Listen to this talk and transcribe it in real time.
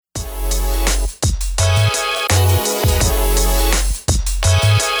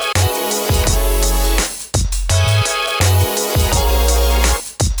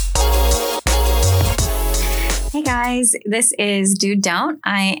guys. This is Dude Don't.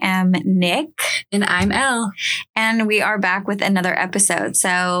 I am Nick. And I'm Elle. And we are back with another episode.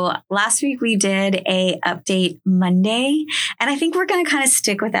 So last week we did a update Monday, and I think we're going to kind of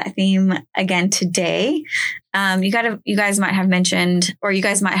stick with that theme again today. You guys might have mentioned, or you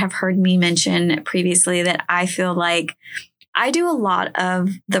guys might have heard me mention previously, that I feel like I do a lot of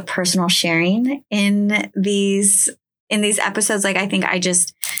the personal sharing in these episodes. Like, I think I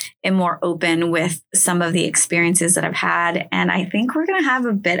just am more open with some of the experiences that I've had. And I think we're going to have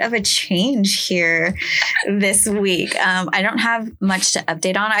a bit of a change here this week. I don't have much to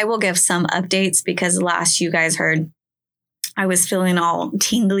update on. I will give some updates because last you guys heard, I was feeling all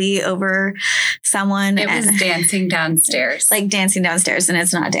tingly over someone. It was dancing downstairs. Like dancing downstairs, and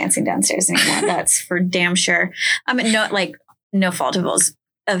it's not dancing downstairs anymore. That's for damn sure. No fault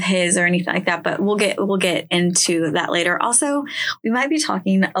of his or anything like that, but we'll get into that later. Also, we might be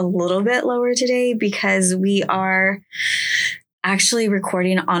talking a little bit lower today because we are actually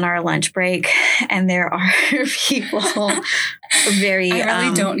recording on our lunch break, and there are people very I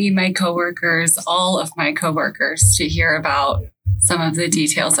really don't need all of my coworkers to hear about some of the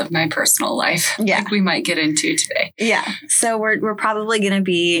details of my personal life. Yeah. Like we might get into today. Yeah. So we're probably going to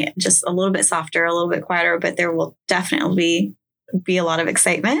be just a little bit softer, a little bit quieter, but there will definitely be a lot of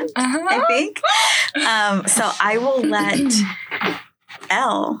excitement, I think. So I will let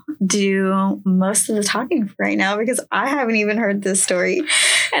Elle do most of the talking right now because I haven't even heard this story,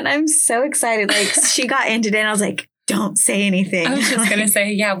 and I'm so excited. Like, she got into it and I was like, don't say anything. I was just going to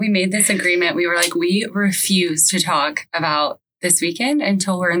say, yeah, we made this agreement. We were like, we refuse to talk about this weekend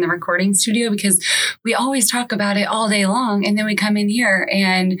until we're in the recording studio because we always talk about it all day long. And then we come in here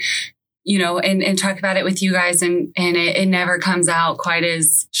and talk about it with you guys, and it never comes out quite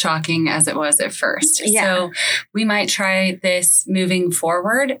as shocking as it was at first. Yeah. So we might try this moving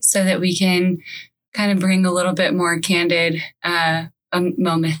forward so that we can kind of bring a little bit more candid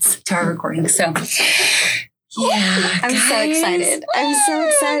moments to our recording. So yeah, I'm so excited.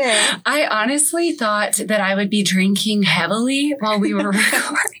 I honestly thought that I would be drinking heavily while we were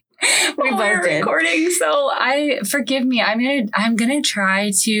recording. We both did. Recording, so forgive me. I'm gonna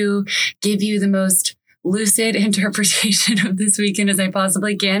try to give you the most lucid interpretation of this weekend as I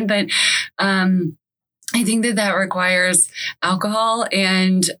possibly can, but I think that requires alcohol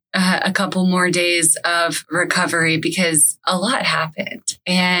and a couple more days of recovery because a lot happened.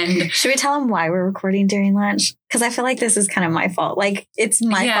 And should we tell them why we're recording during lunch? Because I feel like this is kind of my fault. Like, it's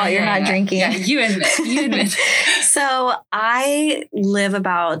my fault you're not drinking. Yeah, you admit. So I live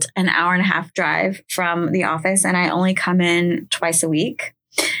about an hour and a half drive from the office, and I only come in twice a week.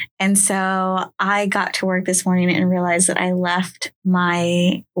 And so I got to work this morning and realized that I left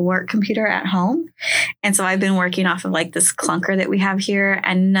my work computer at home. And so I've been working off of like this clunker that we have here,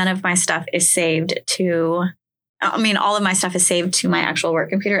 and none of my stuff is saved all of my stuff is saved to my actual work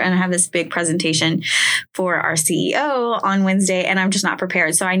computer. And I have this big presentation for our CEO on Wednesday, and I'm just not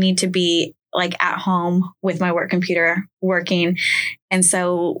prepared. So I need to be like at home with my work computer working. And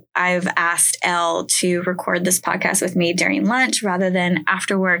so I've asked Elle to record this podcast with me during lunch rather than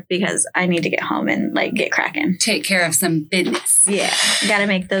after work because I need to get home and like get cracking. Take care of some business. Yeah. Got to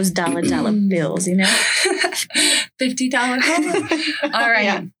make those dollar bills, $50 All right.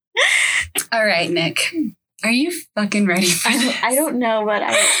 Yeah. All right, Nick. Are you fucking ready for this? I don't know, but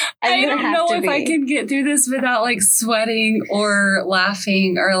I don't know if I can get through this without like sweating or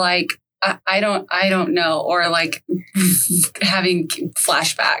laughing or like I don't know, or like having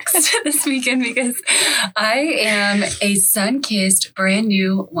flashbacks to this weekend because I am a sun-kissed brand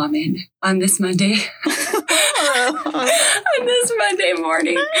new woman on this Monday. On this Monday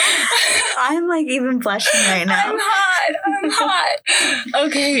morning. I'm like even blushing right now. I'm hot.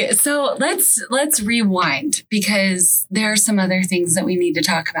 Okay, so let's rewind because there are some other things that we need to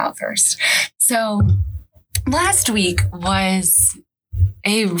talk about first. So last week was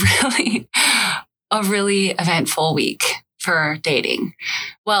a really eventful week for dating.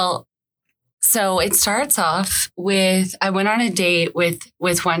 Well, so it starts off with, I went on a date with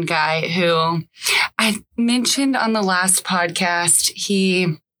one guy who I mentioned on the last podcast.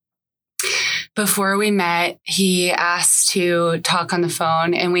 Before we met, he asked to talk on the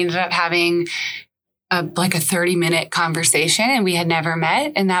phone, and we ended up having a 30-minute conversation, and we had never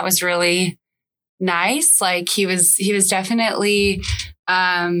met. And that was really nice. Like he was definitely,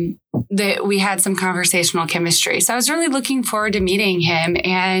 that we had some conversational chemistry. So I was really looking forward to meeting him,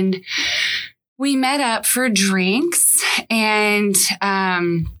 and we met up for drinks, and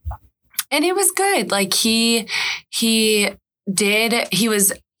it was good. Like he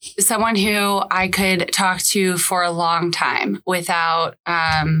was someone who I could talk to for a long time without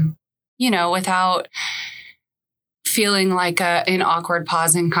feeling like an awkward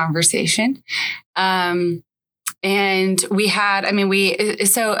pause in conversation. And we had,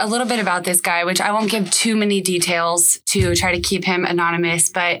 so a little bit about this guy, which I won't give too many details to try to keep him anonymous,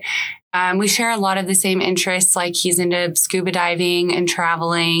 but we share a lot of the same interests. Like he's into scuba diving and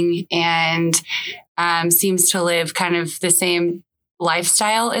traveling and seems to live kind of the same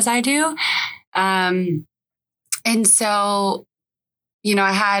lifestyle as I do. And so,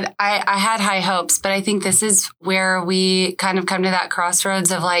 I had high hopes, but I think this is where we kind of come to that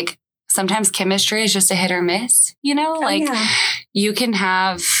crossroads of like, sometimes chemistry is just a hit or miss, you can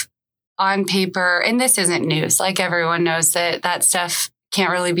have on paper, and this isn't news. Like everyone knows that stuff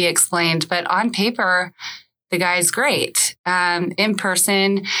can't really be explained, but on paper, the guy's great. In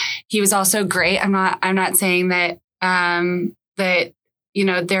person, he was also great. I'm not saying that,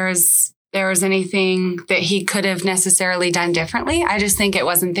 there was anything that he could have necessarily done differently. I just think it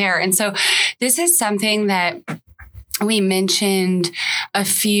wasn't there. And so this is something that we mentioned a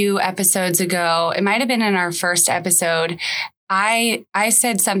few episodes ago. It might have been in our first episode. I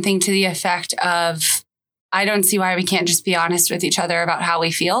said something to the effect of, I don't see why we can't just be honest with each other about how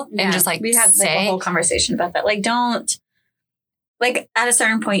we feel and just we had a whole conversation about that. At a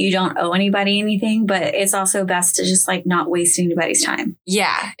certain point, you don't owe anybody anything, but it's also best to just not waste anybody's time.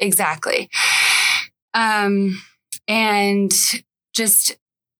 Yeah, exactly. And just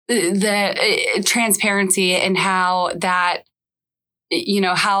the transparency and how that,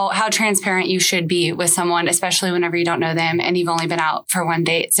 how transparent you should be with someone, especially whenever you don't know them and you've only been out for one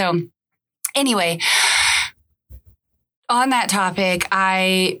date. So anyway, on that topic,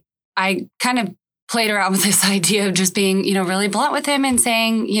 I kind of played around with this idea of just being, really blunt with him and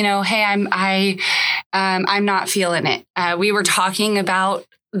saying, hey, I'm not feeling it. We were talking about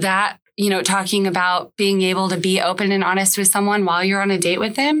that, talking about being able to be open and honest with someone while you're on a date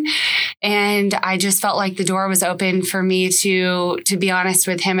with them. And I just felt like the door was open for me to be honest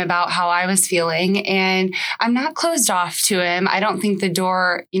with him about how I was feeling. And I'm not closed off to him. I don't think the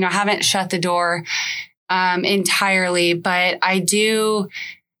door, I haven't shut the door entirely, but I do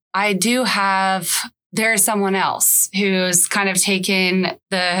have, there's someone else who's kind of taken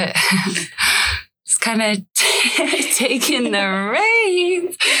the, taking the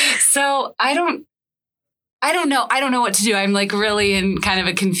reins. So I don't know. I don't know what to do. I'm really in kind of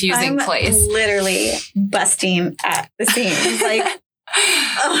a confusing place. Literally busting at the seams.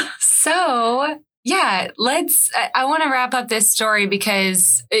 So yeah, I want to wrap up this story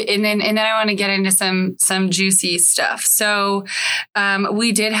because, and then I want to get into some juicy stuff. So,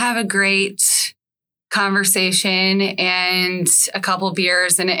 we did have a great conversation and a couple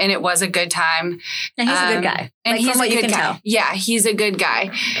beers and it was a good time. And he's a good guy. And he's from what a good you can guy. tell. Yeah, he's a good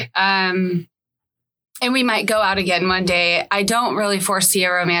guy. And we might go out again one day. I don't really foresee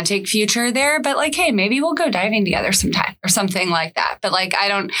a romantic future there, but hey, maybe we'll go diving together sometime or something like that. But I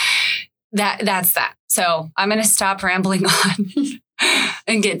don't, that's that. So I'm going to stop rambling on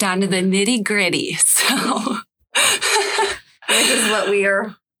and get down to the nitty gritty. So this is what we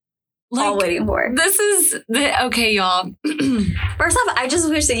are all waiting for. This is okay, y'all. First off, I just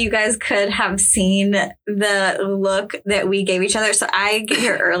wish that you guys could have seen the look that we gave each other. So I get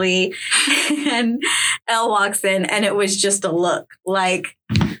here early and Elle walks in and it was just a look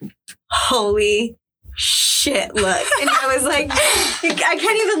holy shit look. And I was I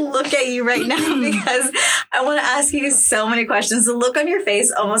can't even look at you right now because I want to ask you so many questions. The look on your face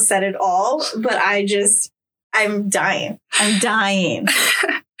almost said it all, but I'm dying.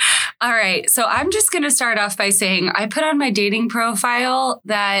 All right. So I'm just going to start off by saying I put on my dating profile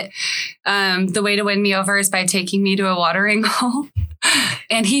that the way to win me over is by taking me to a watering hole.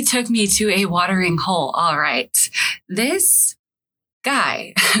 And he took me to a watering hole. All right. This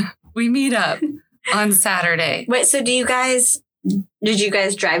guy, we meet up on Saturday. Wait, so did you guys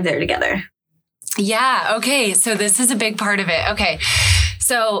drive there together? Yeah. Okay. So this is a big part of it. Okay.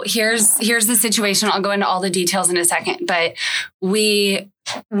 So here's the situation. I'll go into all the details in a second, but we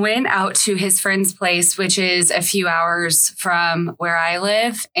went out to his friend's place, which is a few hours from where I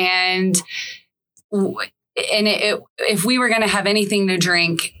live. And if we were going to have anything to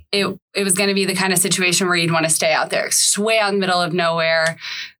drink, it was going to be the kind of situation where you'd want to stay out there. It's way out in the middle of nowhere.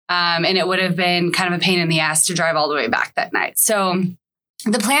 And it would have been kind of a pain in the ass to drive all the way back that night. So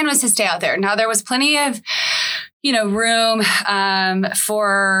the plan was to stay out there. Now there was plenty of, room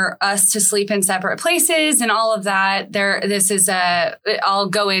for us to sleep in separate places and all of that. I'll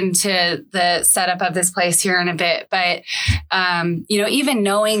go into the setup of this place here in a bit. But, even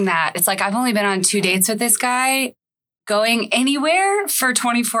knowing that, it's I've only been on 2 dates with this guy. Going anywhere for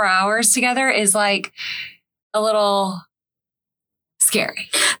 24 hours together is a little scary.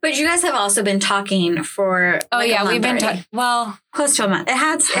 But you guys have also been talking for we've been talking, close to a month. It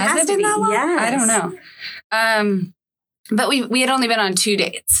has to been be. that long? Yes. I don't know. But we had only been on 2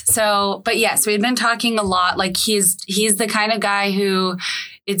 dates. So, but yes, we had been talking a lot. Like he's the kind of guy who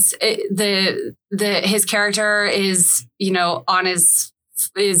his character is,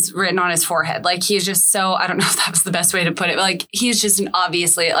 is written on his forehead. Like he's just so, I don't know if that was the best way to put it, but like he's just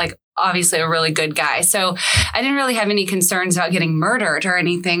obviously a really good guy. So I didn't really have any concerns about getting murdered or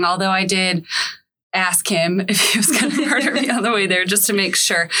anything, although I did ask him if he was going to murder me on the way there just to make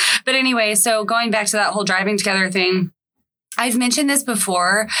sure. But anyway, so going back to that whole driving together thing, I've mentioned this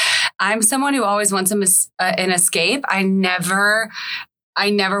before. I'm someone who always wants an escape. I never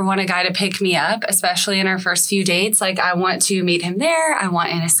want a guy to pick me up, especially in our first few dates. Like I want to meet him there. I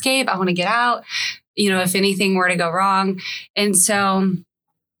want an escape. I want to get out, if anything were to go wrong. And so,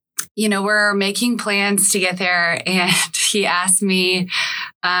 we're making plans to get there. And he asked me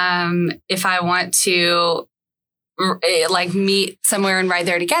if I want to meet somewhere and ride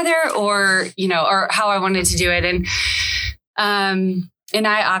there together or how I wanted to do it. And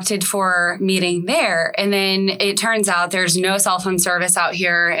I opted for meeting there. And then it turns out there's no cell phone service out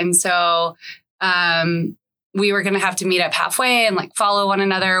here. And so we were going to have to meet up halfway and follow one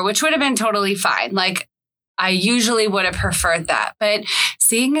another, which would have been totally fine. I usually would have preferred that. But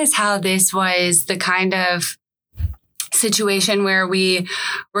seeing as how this was the kind of situation where we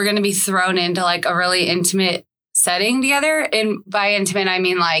were going to be thrown into a really intimate setting together. And by intimate, I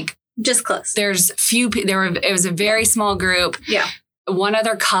mean just close. There's it was a very small group. Yeah. One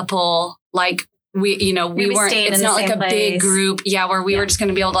other couple, we weren't, it's not a big group. Yeah. Where we were just going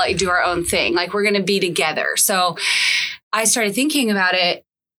to be able to do our own thing. We're going to be together. So I started thinking about it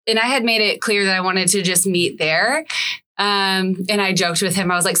and I had made it clear that I wanted to just meet there. And I joked with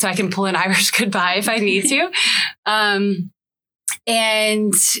him. I was like, so I can pull an Irish goodbye if I need to. And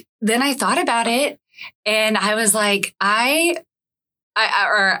then I thought about it and I was like, I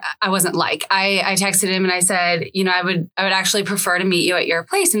texted him and I said, I would actually prefer to meet you at your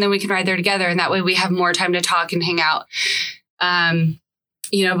place and then we can ride there together. And that way we have more time to talk and hang out,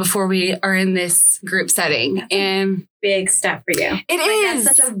 before we are in this group setting. That's and big step for you. It is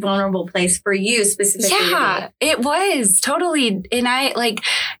that's such a vulnerable place for you specifically. Yeah, it was totally. And I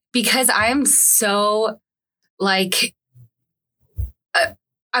because I'm so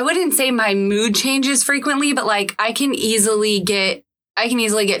I wouldn't say my mood changes frequently, but I can easily get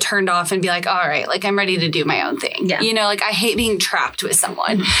turned off and be like, all right, I'm ready to do my own thing. Yeah. I hate being trapped with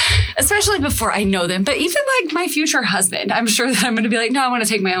someone, especially before I know them. But even my future husband, I'm sure that I'm going to be like, no, I want to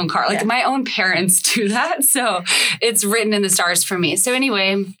take my own car. My own parents do that. So it's written in the stars for me. So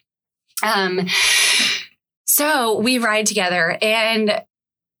anyway, so we ride together and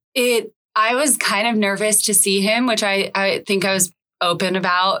I was kind of nervous to see him, which I think I was open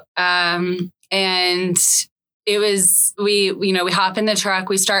about. And it was, we hop in the truck,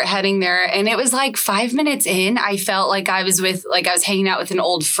 we start heading there. And it was 5 minutes in, I felt like I was hanging out with an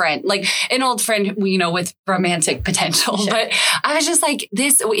old friend, with romantic potential. Sure. But I was just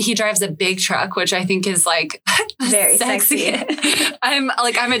he drives a big truck, which I think is very sexy. I'm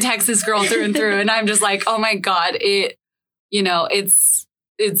a Texas girl through and through. And I'm just oh my God, it's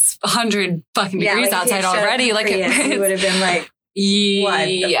 100 fucking degrees outside already. You would have been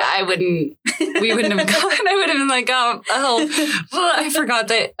yeah, I wouldn't. We wouldn't have gone. I would have been I forgot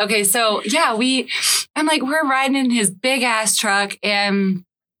that. Okay, so yeah, we're riding in his big ass truck, and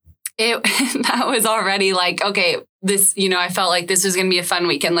that was already okay. This, I felt like this was gonna be a fun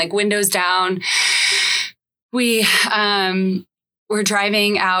weekend. Windows down. We're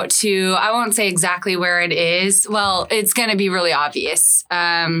driving out to, I won't say exactly where it is. Well, it's gonna be really obvious.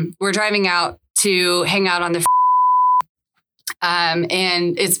 We're driving out to hang out on the.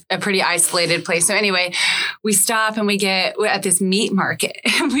 And it's a pretty isolated place. So anyway, we stop and we're at this meat market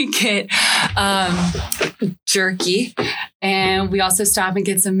and we get jerky, and we also stop and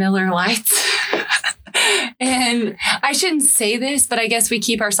get some Miller Lights. And I shouldn't say this, but I guess we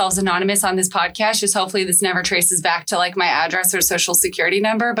keep ourselves anonymous on this podcast. Just hopefully this never traces back to my address or social security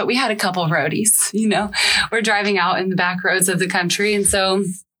number. But we had a couple roadies, we're driving out in the back roads of the country. And so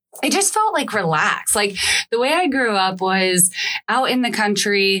it just felt relaxed. The way I grew up was out in the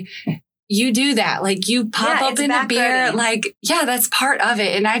country. You do that. You pop up in a beer. That's part of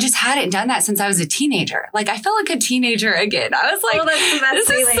it. And I just hadn't done that since I was a teenager. I felt like a teenager again. I was this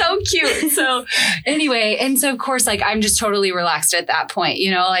is so cute. So anyway, and so of course, I'm just totally relaxed at that point.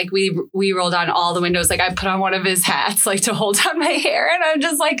 We rolled down all the windows. I put on one of his hats, to hold down my hair. And I'm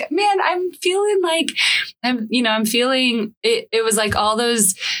just man, I'm feeling I'm feeling it. It was all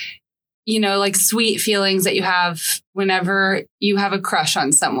those like sweet feelings that you have whenever you have a crush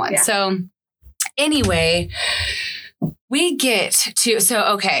on someone. Yeah. So anyway, we get to,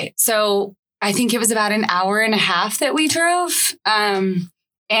 so I think it was about an hour and a half that we drove.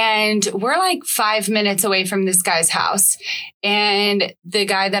 And we're like 5 minutes away from this guy's house. And the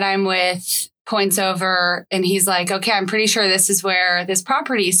guy that I'm with points over and he's like, okay, I'm pretty sure this is where this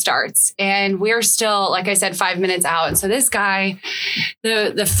property starts. And we're still, like I said, 5 minutes out. And so this guy,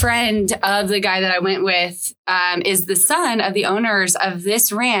 the friend of the guy that I went with, is the son of the owners of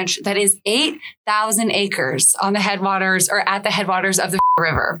this ranch that is 8,000 acres on the headwaters or at the headwaters of the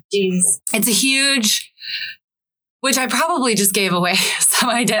river. Jeez. It's a huge, which I probably just gave away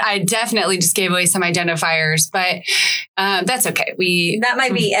I definitely just gave away some identifiers, but that's okay. That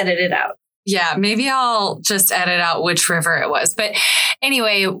might be edited out. Yeah, maybe I'll just edit out which river it was. But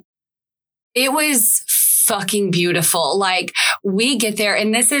anyway, it was fucking beautiful. Like we get there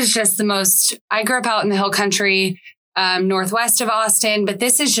and this is just the most, I grew up out in the hill country, northwest of Austin, but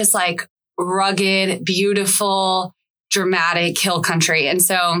this is just like rugged, beautiful, dramatic hill country. And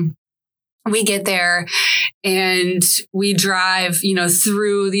so we get there and we drive,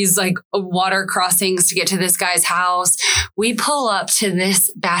 through these like water crossings to get to this guy's house. We pull up to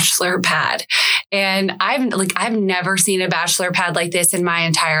this bachelor pad and I've never seen a bachelor pad like this in my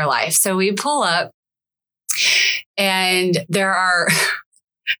entire life. So we pull up and there are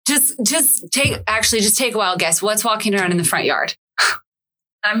just take a wild guess. What's walking around in the front yard?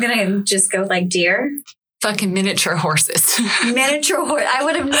 I'm going to just go like deer. Fucking miniature horses. Miniature horse. I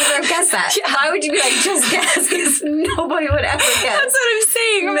would have never guessed that. Yeah. Why would you be like, just guess? Because nobody would ever guess. That's what I'm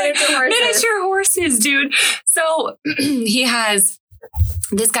saying. Miniature horses. Miniature horses, dude. So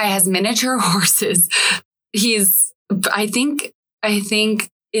this guy has miniature horses. He's, I think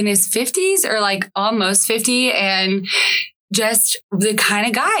in his 50s or like almost 50 and just the kind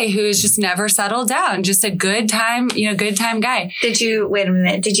of guy who's just never settled down. Just a good time guy. Wait a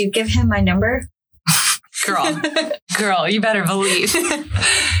minute. Did you give him my number? Girl, you better believe.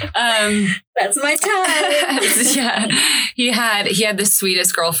 That's my time. Yeah. He had the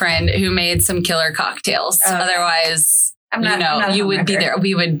sweetest girlfriend who made some killer cocktails. Okay. Otherwise, I'm not you would be there.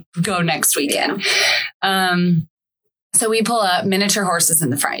 We would go next weekend. Yeah. So we pull up miniature horses in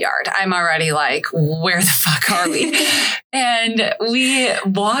the front yard. I'm already like, where the fuck are we? And we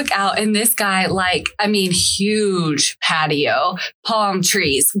walk out and this guy, huge patio, palm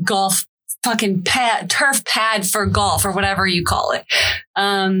trees, golf fucking turf pad for golf or whatever you call it.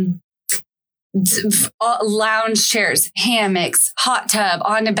 Lounge chairs, hammocks, hot tub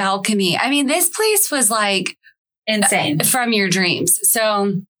on the balcony. I mean, this place was like insane from your dreams.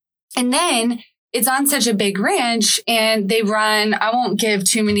 So, and then it's on such a big ranch and they run, I won't give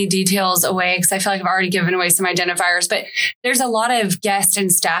too many details away because I feel like I've already given away some identifiers, but there's a lot of guest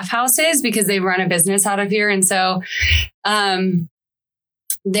and staff houses because they run a business out of here. And so,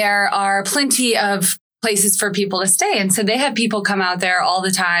 there are plenty of places for people to stay. And so they have people come out there all the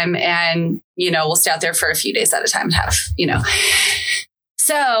time and, we'll stay out there for a few days at a time and have,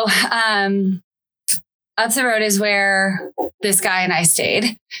 So up the road is where this guy and I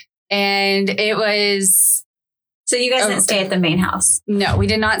stayed. And it was... So you guys didn't stay at the main house? No, we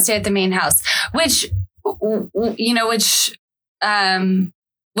did not stay at the main house, which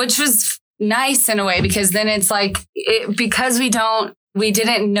was nice in a way because then it's like, because we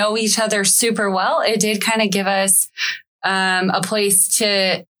didn't know each other super well. It did kind of give us a place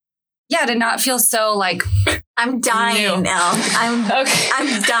to not feel so like I'm dying now. I'm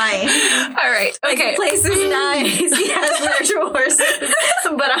dying. All right. Okay. The place is nice. He has miniature horses,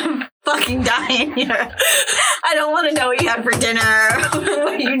 but I'm fucking dying here. I don't want to know what you had for dinner or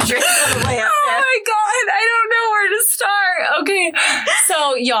what you drank on the way up there. Oh my God. I don't know where to start. Okay.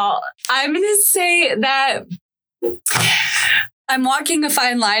 So y'all, I'm going to say that I'm walking a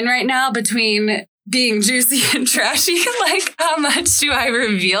fine line right now between being juicy and trashy. Like, how much do I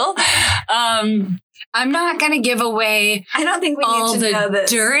reveal? I'm not going to give away I don't think we all need to know the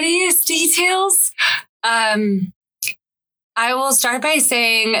this. dirtiest details. I will start by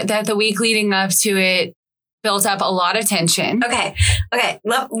saying that the week leading up to it built up a lot of tension. Okay.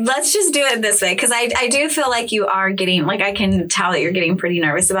 Let's just do it this way. Because I do feel like you are getting, I can tell that you're getting pretty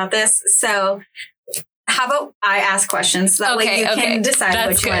nervous about this. So how about I ask questions so that way you can decide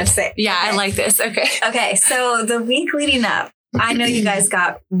what you want to say. Yeah, okay. I like this. Okay. Okay. So the week leading up, I know you guys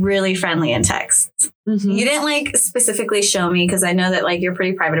got really friendly in text. Mm-hmm. You didn't specifically show me because I know that you're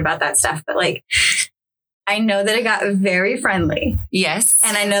pretty private about that stuff. But I know that it got very friendly. Yes.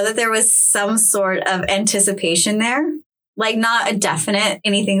 And I know that there was some sort of anticipation there. Not a definite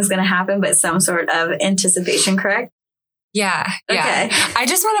anything's going to happen, but some sort of anticipation, correct? Yeah. Okay. I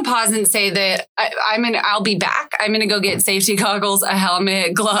just want to pause and say that I'll be back. I'm going to go get safety goggles, a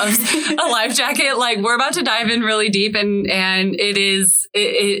helmet, gloves, a life jacket. Like we're about to dive in really deep and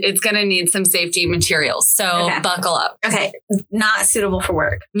it's going to need some safety materials. So buckle up. Okay. Not suitable for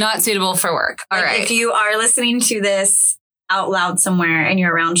work. Not suitable for work. All right. If you are listening to this out loud somewhere and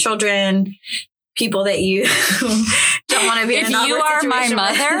you're around children, people that you don't want to be in an awkward situation. If you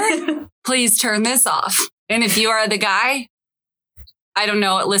are my mother, please turn this off. And if you are the guy, I don't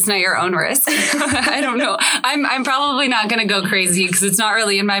know, listen at your own risk. I don't know. I'm probably not going to go crazy because it's not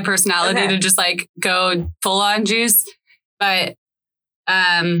really in my personality to just like go full on juice. But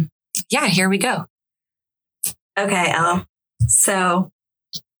here we go. Okay, Elle. So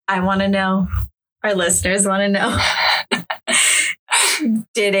I want to know, our listeners want to know,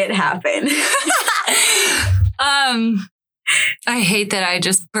 did it happen? I hate that I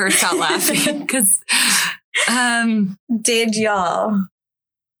just burst out laughing because did y'all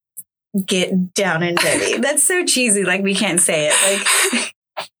get down and dirty? That's so cheesy. Like we can't say it. Like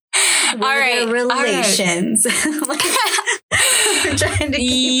all right, relations. Like, we're trying to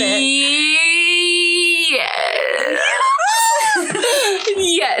keep it.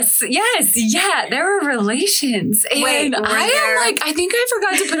 Yes. Yeah. There were relations. And I think I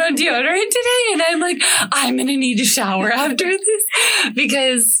forgot to put on deodorant today. And I'm like, I'm going to need to shower after this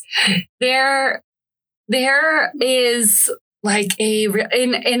because there is like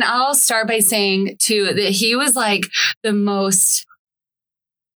and I'll start by saying too that he was like the most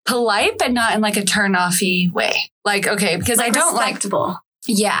polite, but not in like a turn-offy way. Like, okay, because like I don't respectable.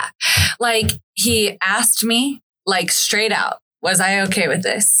 Yeah. Like he asked me like straight out, was I okay with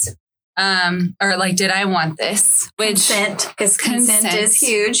this? Or like, did I want this? Consent, because consent is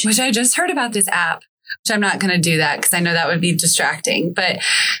huge. Which I just heard about this app, which I'm not going to do that because I know that would be distracting. But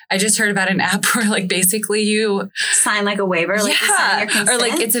I just heard about an app where like basically you sign like a waiver, like you sign your consent. Or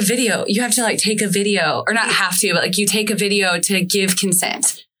like it's a video. You have to like take a video, or not have to, but like you take a video to give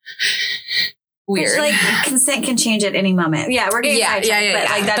consent. Weird. Which, like consent can change at any moment. Yeah, we're getting sidetracked, but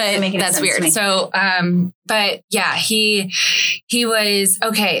like that doesn't make any sense weird. To me. So, but yeah, he was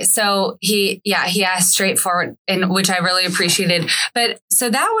okay. So he asked straightforward, and which I really appreciated. But so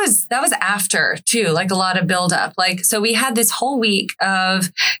that was after too, like a lot of buildup. Like so, we had this whole week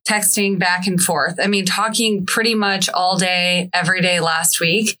of texting back and forth. I mean, talking pretty much all day, every day last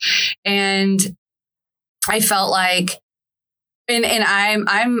week, and I felt like. And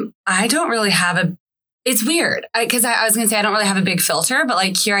I don't really have it's weird because I was going to say I don't really have a big filter, but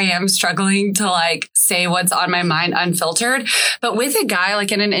like here I am struggling to like say what's on my mind unfiltered. But with a guy,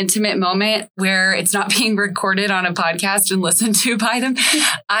 like in an intimate moment where it's not being recorded on a podcast and listened to by them,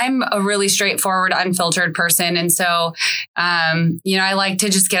 I'm a really straightforward, unfiltered person. And so, I like to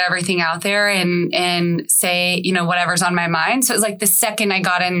just get everything out there and say, whatever's on my mind. So it was like the second I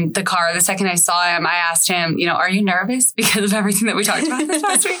got in the car, the second I saw him, I asked him, are you nervous because of everything that we talked about this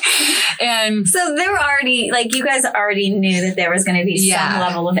last week? And so they were already like, you guys already knew that there was going to be some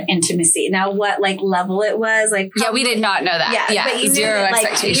level of intimacy. Now, what like level it was, like we did not know that. Yeah, but you zero knew that,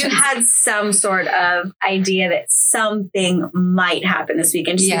 expectations. Like, you had some sort of idea that something might happen this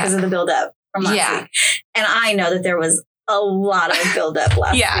weekend just because of the buildup from last week. And I know that there was a lot of buildup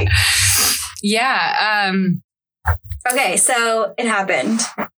last week. Yeah. Okay, so it happened.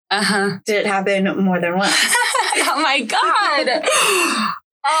 Did it happen more than once? Oh my God.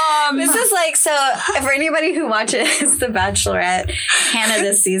 This is like, so for anybody who watches The Bachelorette, Hannah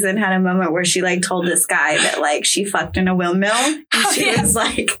this season had a moment where she like told this guy that like she fucked in a windmill. And she was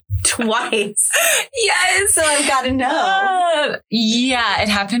like twice. Yes. So I've got to know. It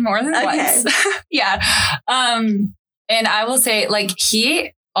happened more than once. Yeah. And I will say like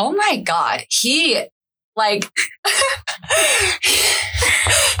oh my God, like,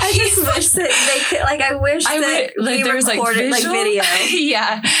 I just wish that they could, like, I wish that we recorded, like, video.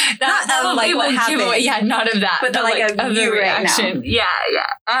 Yeah. Not of, like, what happened. Yeah, not of that. But like of the reaction. Right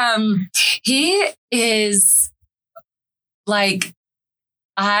yeah. He is, like,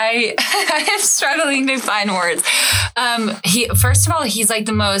 I am struggling to find words. First of all, he's, like,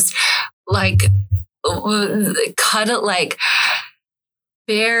 the most, like,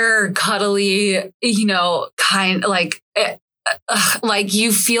 bear cuddly, kind like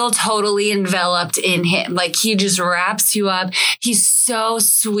you feel totally enveloped in him. Like he just wraps you up. He's so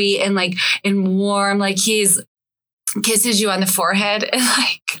sweet and like and warm. Like he's kisses you on the forehead and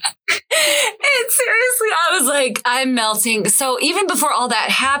like and seriously, I was like, I'm melting. So even before all that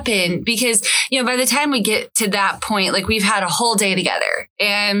happened, because by the time we get to that point, like we've had a whole day together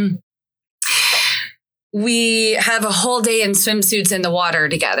and we have a whole day in swimsuits in the water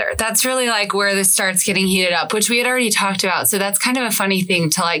together. That's really like where this starts getting heated up, which we had already talked about. So that's kind of a funny thing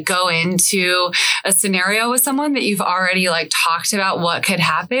to like go into a scenario with someone that you've already like talked about what could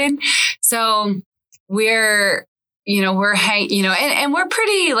happen. So we're and we're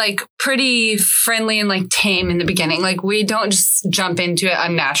pretty friendly and like tame in the beginning. Like we don't just jump into it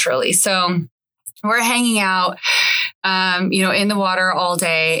unnaturally. So we're hanging out, in the water all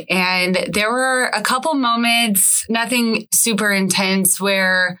day. And there were a couple moments, nothing super intense,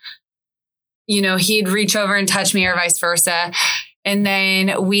 where, he'd reach over and touch me or vice versa. And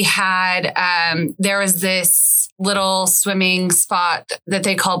then we had, there was this little swimming spot that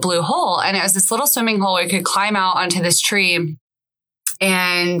they call Blue Hole. And it was this little swimming hole where you could climb out onto this tree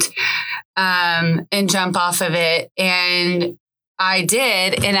and jump off of it. And I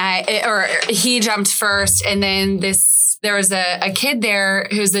did, or he jumped first, and then there was a kid there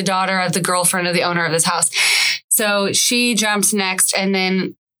who's the daughter of the girlfriend of the owner of this house. So she jumped next, and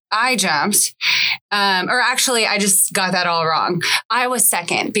then I jumped. Or actually, I just got that all wrong. I was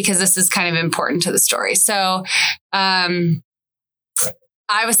second because this is kind of important to the story. So,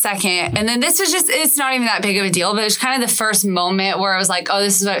 I was second. And then this was it's not even that big of a deal, but it's kind of the first moment where I was like, oh,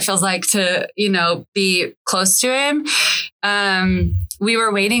 this is what it feels like to, be close to him. We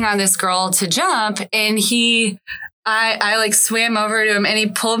were waiting on this girl to jump, and I like swam over to him, and he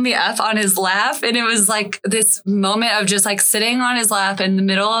pulled me up on his lap. And it was like this moment of just like sitting on his lap in the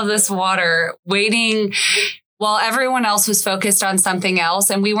middle of this water, waiting while everyone else was focused on something else.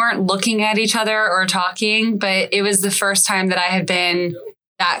 And we weren't looking at each other or talking, but it was the first time that I had been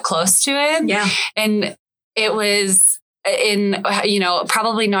that close to him. Yeah. And it was in,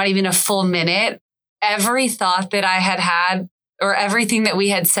 probably not even a full minute. Every thought that I had, or everything that we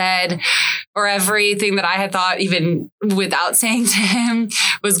had said, or everything that I had thought, even without saying to him,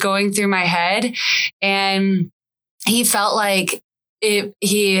 was going through my head. And he felt like it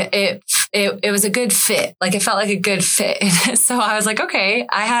was a good fit. Like it felt like a good fit. So I was like, okay,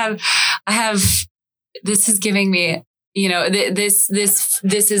 I have, this is giving me, this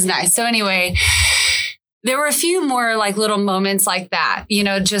is nice. So anyway, there were a few more like little moments like that,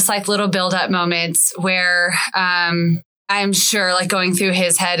 just like little build up moments where, I'm sure like going through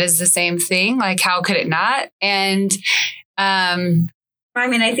his head is the same thing. Like, how could it not? And,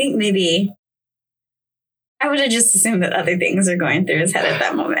 I think maybe I would have just assumed that other things are going through his head at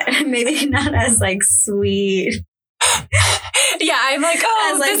that moment. Maybe not as like sweet. Yeah, I'm like,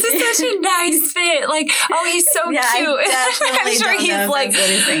 oh, this is such a nice fit. Like, oh, he's so cute. I'm sure he's like,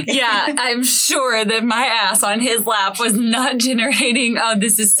 yeah, I'm sure that my ass on his lap was not generating, oh,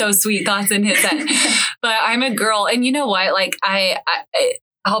 this is so sweet thoughts in his head. But I'm a girl. And you know what? Like,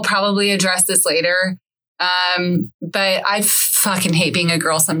 I'll probably address this later. But I fucking hate being a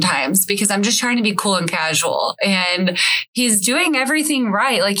girl sometimes because I'm just trying to be cool and casual. And he's doing everything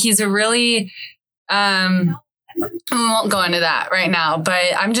right. Like, he's a really, we won't go into that right now, but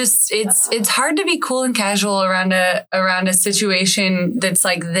I'm just, it's hard to be cool and casual around a situation that's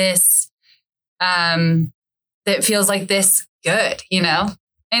like this, that feels like this good,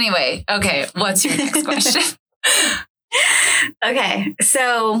 Anyway, okay. What's your next question? Okay.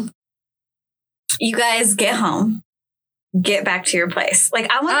 So you guys get home, get back to your place. Like,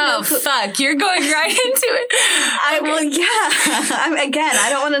 I want to know. Fuck. You're going right into it. I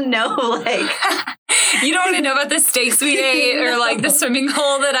don't want to know, like. You don't want to know about the steaks we ate or like the swimming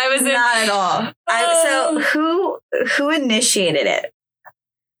hole that I was in? Not at all. So who initiated it?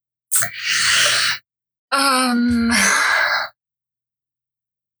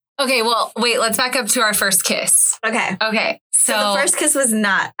 Okay, well, wait, let's back up to our first kiss. Okay. So the first kiss was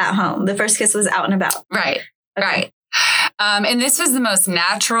not at home. The first kiss was out and about. Right. Okay. Right. And this was the most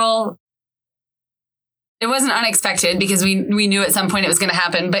natural. It wasn't unexpected because we knew at some point it was going to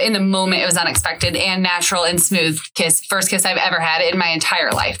happen, but in the moment it was unexpected and natural and smooth first kiss I've ever had in my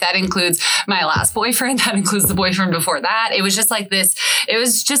entire life. That includes my last boyfriend. That includes the boyfriend before that. It was just like this. It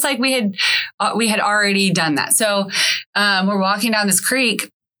was just like we had already done that. So we're walking down this creek,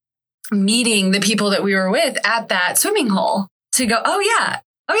 meeting the people that we were with at that swimming hole to go, oh yeah,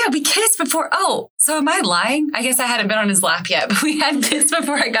 we kissed before. Oh, so am I lying? I guess I hadn't been on his lap yet, but we had kissed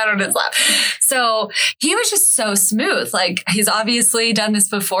before I got on his lap. So he was just so smooth. Like, he's obviously done this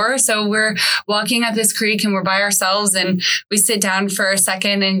before. So we're walking up this creek and we're by ourselves and we sit down for a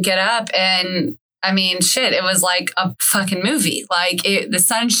second and get up. And I mean, shit, it was like a fucking movie. Like, the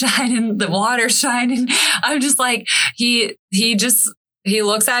sun's shining, the water's shining. I'm just like, he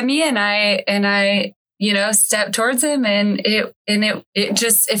looks at me and I step towards him and it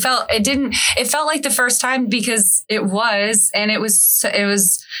felt like the first time because it was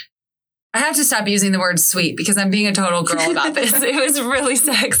I have to stop using the word sweet because I'm being a total girl about this. It was really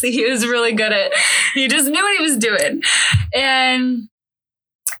sexy. He was really good he just knew what he was doing. And,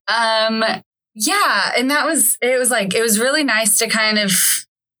 yeah. And it was really nice to kind of,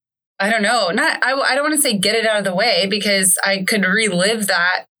 I don't know, I don't want to say get it out of the way because I could relive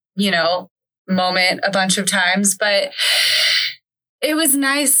that, moment a bunch of times, but it was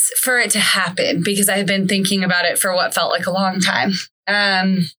nice for it to happen because I had been thinking about it for what felt like a long time.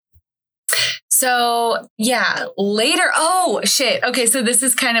 So yeah, later. Oh shit. Okay. So this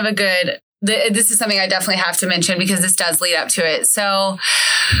is kind of this is something I definitely have to mention because this does lead up to it. So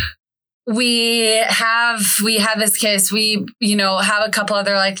we have this kiss, we, have a couple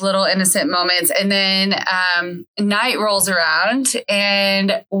other like little innocent moments. And then, night rolls around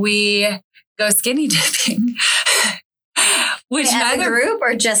and we go skinny dipping. Which as a group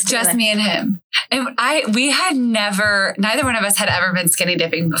or just me and him. And neither one of us had ever been skinny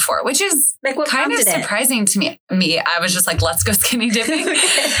dipping before, which is like what kind of surprising to me. I was just like, let's go skinny dipping.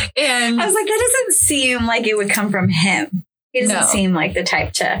 And I was like, that doesn't seem like it would come from him. He doesn't seem like the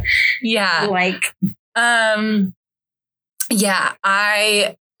type to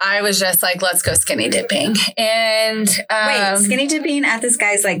I was just like, let's go skinny dipping. And wait, skinny dipping at this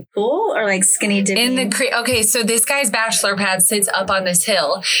guy's like pool or like skinny dipping in the creek? Okay, so this guy's bachelor pad sits up on this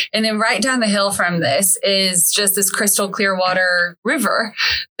hill, and then right down the hill from this is just this crystal clear water river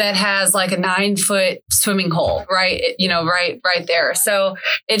that has like a 9-foot swimming hole, right? Right there. So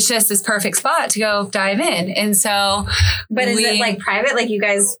it's just this perfect spot to go dive in. And so, but is it like private? Like you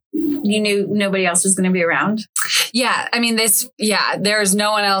guys, you knew nobody else was going to be around? Yeah. I mean, there's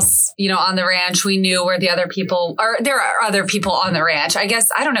no one else, on the ranch. We knew where the other people are. There are other people on the ranch. I guess,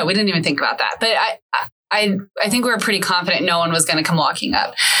 I don't know. We didn't even think about that, but I think we were pretty confident no one was going to come walking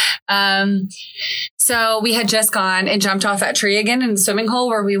up. So we had just gone and jumped off that tree again in the swimming hole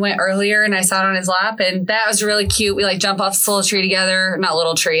where we went earlier, and I sat on his lap, and that was really cute. We like jump off this little tree together, not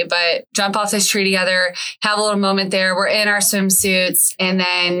little tree, but jump off this tree together, have a little moment there. We're in our swimsuits. And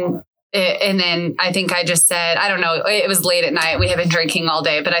then I think I just said, I don't know, it was late at night. We had been drinking all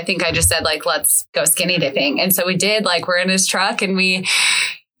day, but I think I just said like, let's go skinny dipping. And so we did. Like, we're in his truck and we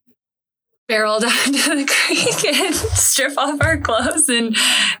barreled down to the creek and strip off our clothes and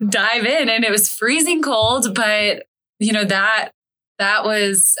dive in. And it was freezing cold, but that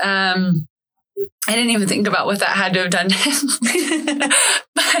was, I didn't even think about what that had to have done to him.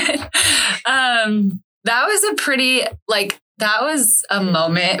 But that was that was a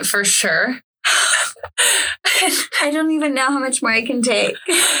moment for sure. I don't even know how much more I can take.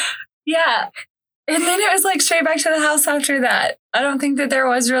 Yeah. And then it was like straight back to the house after that. I don't think that there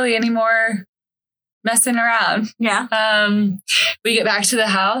was really any more messing around. Yeah. We get back to the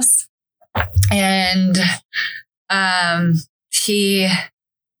house and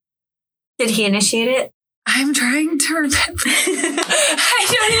Did he initiate it? I'm trying to remember. I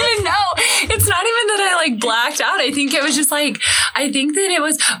don't even know. It's not even that I like blacked out. I think it was just like, I think that it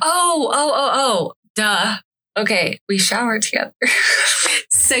was, duh. Okay. We showered together.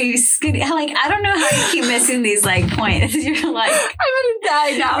 So you skinny, like, I don't know how you keep missing these like points. You're like, I'm going to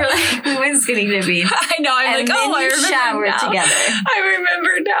die now. We're like, we went skinny dipping. I know. I'm and like, I remember showered now. together. I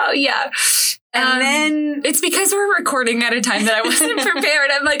remember now. Yeah. And then it's because we're recording at a time that I wasn't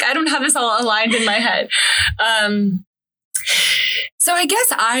prepared. I'm like, I don't have this all aligned in my head. So I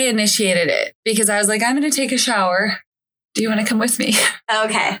guess I initiated it because I was like, I'm going to take a shower. Do you want to come with me?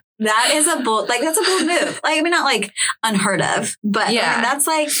 Okay. That is that's a bold move. Like, I mean, not like unheard of, but yeah, I mean, that's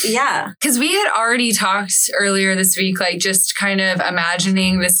like, yeah. Because we had already talked earlier this week, like just kind of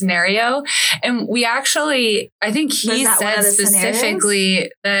imagining the scenario. And we actually, I think he said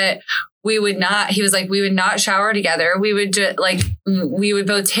specifically that we would not, he was like, we would not shower together. We would just we would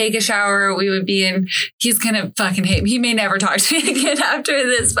both take a shower. We would be in, he's going to fucking hate me. He may never talk to me again after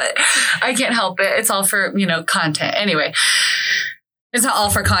this, but I can't help it. It's all for, content. Anyway, it's not all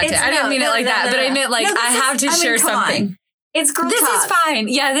for content. I didn't mean it like that, but I meant like, I have to share something. On. It's girl This talk. is fine.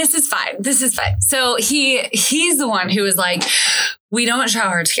 Yeah, this is fine. This is fine. So he's the one who was like, we don't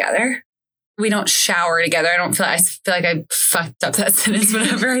shower together. We don't shower together. I feel like I fucked up that sentence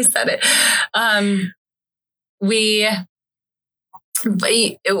whenever I said it. We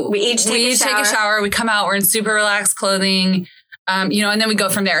each take a shower. We come out. We're in super relaxed clothing, and then we go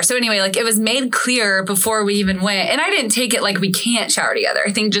from there. So anyway, like it was made clear before we even went, and I didn't take it like we can't shower together.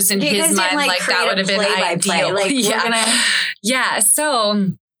 I think just in his mind, like that would have been ideal. Like, yeah. So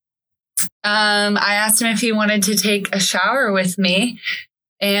I asked him if he wanted to take a shower with me.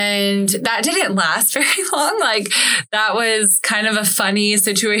 And that didn't last very long. Like that was kind of a funny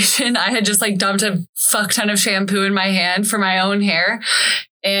situation. I had just like dumped a fuck ton of shampoo in my hand for my own hair.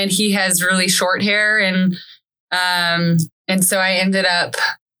 and he has really short hair. And so I ended up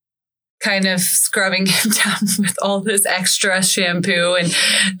kind of scrubbing him down with all this extra shampoo. And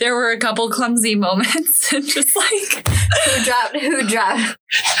there were a couple clumsy moments and just like who dropped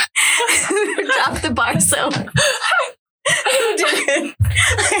the bar soap? Who did it?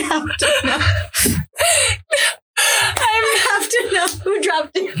 I have to know. I have to know who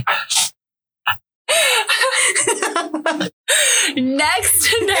dropped it. Next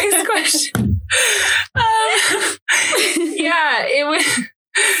question. Yeah, it was.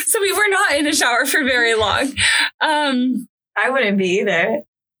 So we were not in a shower for very long. I wouldn't be either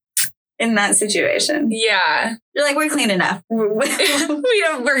in that situation. Yeah, you're like, we're clean enough.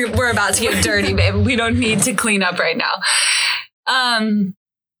 We're about to get dirty, babe. We don't need to clean up right now.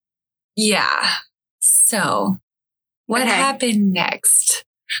 Yeah. So what happened next?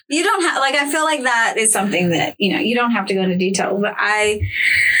 You don't have, like, I feel like that is something that, you don't have to go into detail, but I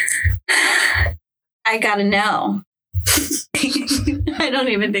gotta know. I don't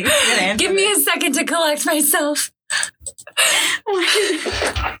even think it's gonna answer. Give me a second to collect myself.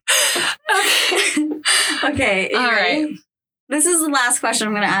 Okay. All right. This is the last question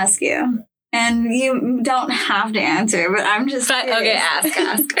I'm going to ask you. And you don't have to answer, but I'm just curious. Okay,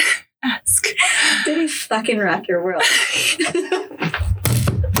 ask. Did he fucking wreck your world?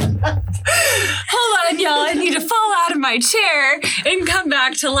 Hold on, y'all. I need to fall out of my chair and come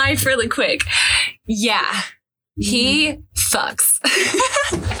back to life really quick. Yeah. He fucks.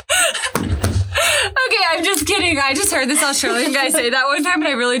 Okay, I'm just kidding. I just heard this Australian guy say that one time and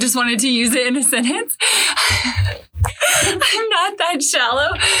I really just wanted to use it in a sentence. I'm not that shallow.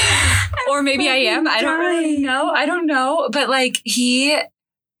 Or maybe I am. I don't really know. I don't know. But like he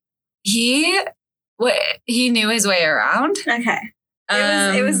knew his way around. Okay.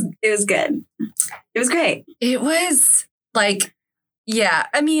 It was good. It was great. It was like, yeah.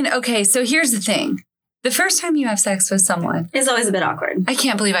 I mean, okay, so here's the thing. The first time you have sex with someone, it's always a bit awkward. I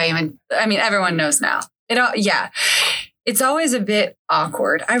can't believe everyone knows now. It's always a bit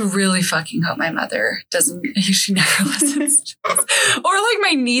awkward. I really fucking hope my mother doesn't, she never listens to this. Or like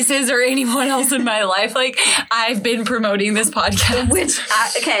my nieces or anyone else in my life. Like, I've been promoting this podcast.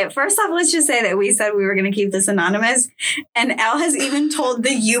 Okay, first off, let's just say that we said we were going to keep this anonymous. And Elle has even told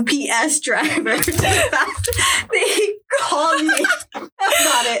the UPS driver that he called me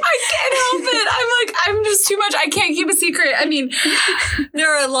about it. I can't help it. I'm just too much. I can't keep a secret. I mean,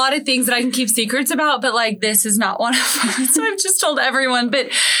 there are a lot of things that I can keep secrets about, but like this is not one of them. So I've just told everyone, but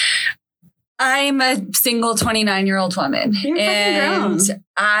I'm a single 29-year-old woman. You're and grown.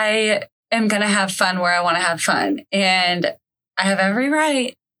 I am going to have fun where I want to have fun. And I have every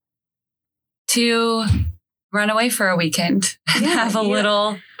right to run away for a weekend and have a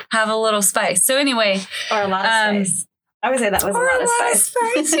little spice. So anyway. Or a lot of spice. I would say that was a lot of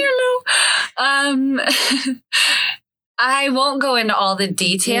spice. I won't go into all the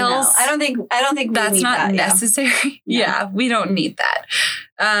details. No, I don't think that's we need not that, necessary. Yeah. Yeah, we don't need that.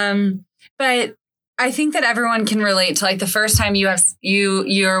 But I think that everyone can relate to like the first time you're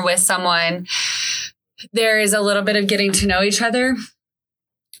with someone, there is a little bit of getting to know each other.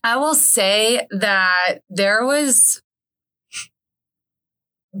 I will say that there was,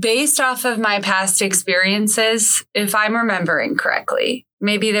 based off of my past experiences, if I'm remembering correctly,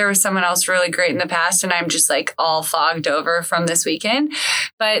 maybe there was someone else really great in the past and I'm just like all fogged over from this weekend.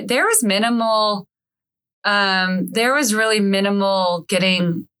 But there was really minimal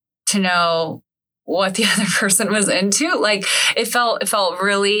getting to know what the other person was into. Like it felt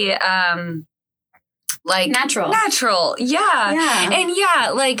really like natural. Yeah. And yeah,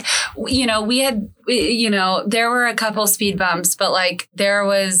 like, there were a couple speed bumps, but like there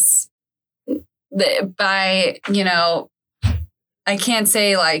was I can't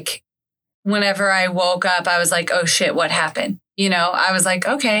say like whenever I woke up, I was like, oh shit, what happened? I was like,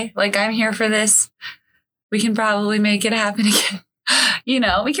 okay, like I'm here for this. We can probably make it happen again.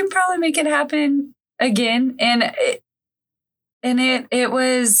 We can probably make it happen again. And it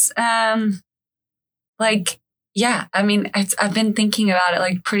was, like, yeah, I mean, I've been thinking about it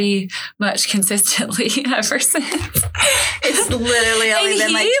like pretty much consistently ever since. It's literally only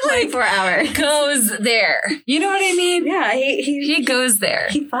been like 24 hours. Goes there. You know what I mean? Yeah, he goes there.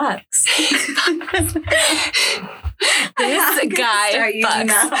 He fucks. This guy start using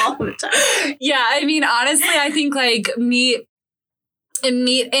that all the time. Yeah, I mean, honestly, I think like meet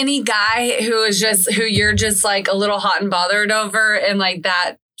any guy who you're just like a little hot and bothered over, and like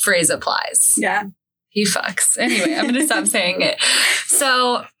that phrase applies. Yeah. He fucks. Anyway, I'm going to stop saying it.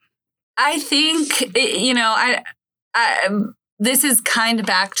 So I think, this is kind of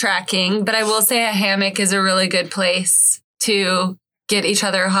backtracking, but I will say a hammock is a really good place to get each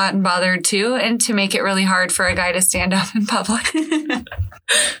other hot and bothered too, and to make it really hard for a guy to stand up in public.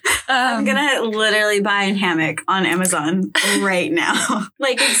 I'm gonna literally buy a hammock on Amazon right now.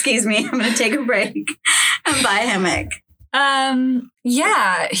 Like, excuse me, I'm gonna take a break and buy a hammock.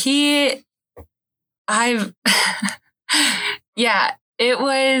 Yeah, it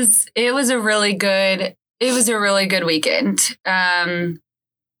was a really good weekend.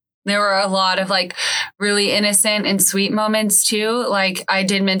 There were a lot of like really innocent and sweet moments too. Like I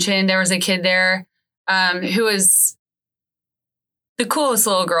did mention there was a kid there who was the coolest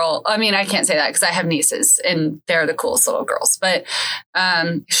little girl. I mean, I can't say that because I have nieces and they're the coolest little girls, but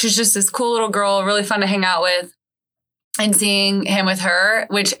she's just this cool little girl, really fun to hang out with. And seeing him with her,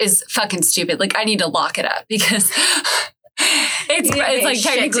 which is fucking stupid. Like I need to lock it up because it's like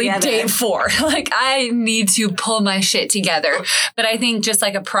technically day 4. Like I need to pull my shit together. But I think just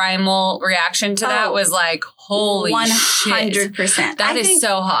like a primal reaction to that was like, holy 100%. Shit. That is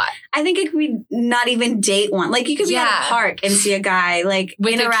so hot. I think it could be not even date one. Like you could be at a park and see a guy like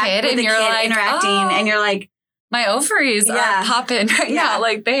with a kid and you're like interacting and you're like, my ovaries are popping right now.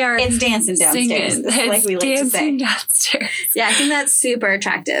 Like they are. It's dancing downstairs. Like we like to say. Downstairs. Yeah, I think that's super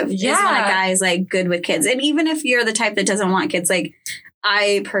attractive. Yeah. Is when a guy is like good with kids. And even if you're the type that doesn't want kids, like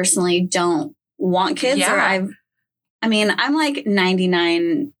I personally don't want kids. Yeah. Or I'm like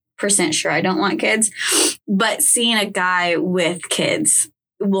 99% sure I don't want kids. But seeing a guy with kids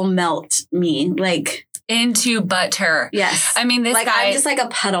will melt me. Like into butter. Yes. I mean, this like guy... I'm just like a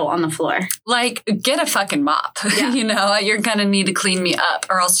puddle on the floor. Like, get a fucking mop. Yeah. You know, you're going to need to clean me up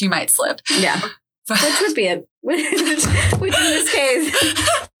or else you might slip. Yeah. Which would be it. Which in this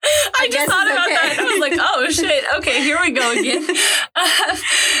case... I just thought about that. I was like, oh, shit. Okay, here we go again.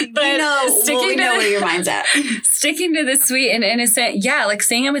 But we know where your mind's at. Sticking to the sweet and innocent. Yeah, like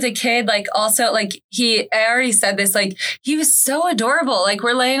seeing him with a kid, like also like I already said this, like he was so adorable. Like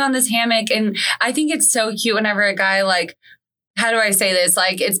we're laying on this hammock and I think it's so cute whenever a guy like, how do I say this?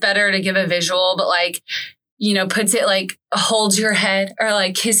 Like it's better to give a visual, but like, you know, puts it like holds your head or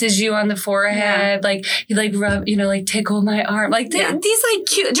like kisses you on the forehead. Yeah. Like you like rub, you know, like tickle my arm. Like these like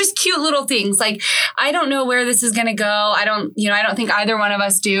cute little things. Like, I don't know where this is going to go. I don't think either one of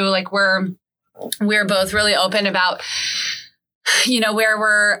us do. Like we're both really open about, you know, where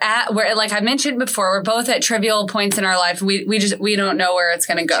we're at, where, like I mentioned before, we're both at trivial points in our life. We don't know where it's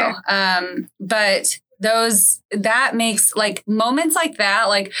going to go. Sure. But that makes like moments like that,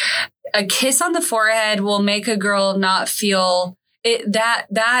 like a kiss on the forehead will make a girl not feel it.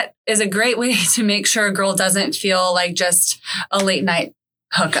 That is a great way to make sure a girl doesn't feel like just a late night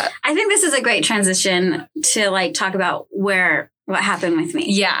hookup. I think this is a great transition to like talk about what happened with me.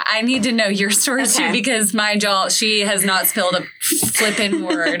 Yeah, I need to know your story too because my jaw, she has not spilled a flippin'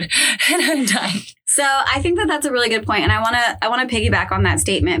 word and I'm dying. So I think that's a really good point. And I want to piggyback on that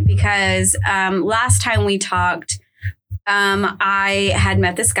statement because last time we talked, I had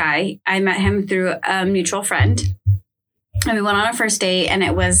met this guy. I met him through a mutual friend and we went on a first date and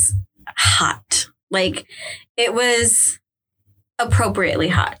it was hot. Like it was appropriately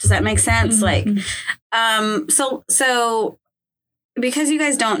hot. Does that make sense? Mm-hmm. Like, so because you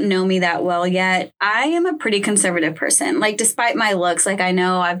guys don't know me that well yet, I am a pretty conservative person. Like despite my looks, like I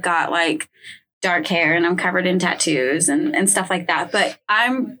know I've got like dark hair and I'm covered in tattoos and stuff like that. But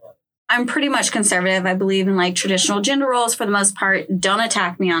I'm pretty much conservative. I believe in like traditional gender roles for the most part. Don't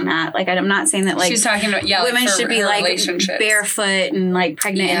attack me on that. Like I'm not saying that like she's talking about women like should be like barefoot and like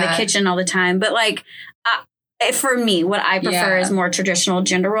pregnant in the kitchen all the time. But like for me, what I prefer is more traditional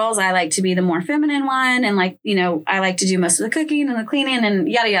gender roles. I like to be the more feminine one. And like, you know, I like to do most of the cooking and the cleaning and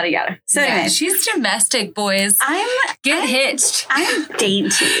yada, yada, yada. So anyway. She's domestic, boys. Get hitched. I'm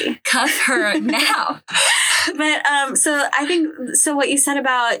dainty. Cuff her now. But so I think so what you said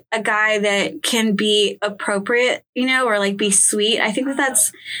about a guy that can be appropriate, you know, or like be sweet. I think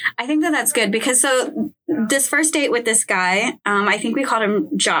that's good because so this first date with this guy, I think we called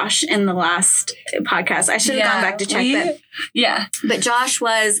him Josh in the last podcast. I should have gone back to check that. But Josh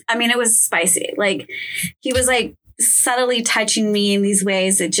was, I mean, it was spicy. Like he was like subtly touching me in these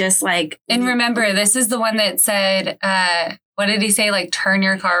ways that just like. And remember, this is the one that said, what did he say? Like, turn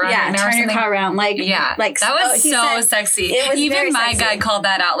your car around? Yeah, turn your car around. Like, like that was so sexy. It was even my guy called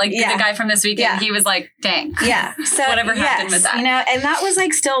that out. Like the guy from this weekend, he was like, dang. Yeah. So whatever happened with that. You know, and that was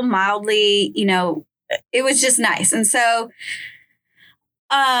like still mildly, you know, it was just nice. And so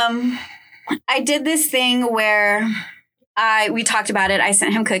I did this thing where we talked about it. I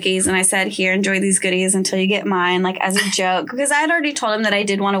sent him cookies and I said, here, enjoy these goodies until you get mine, like as a joke, because I had already told him that I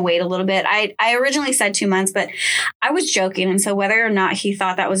did want to wait a little bit. I originally said 2 months, but I was joking. And so whether or not he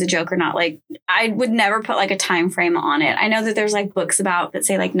thought that was a joke or not, like I would never put like a time frame on it. I know that there's like books about that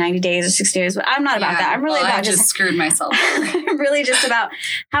say like 90 days or 60 days, but I'm not about that. I'm really about I just screwed myself. I'm really just about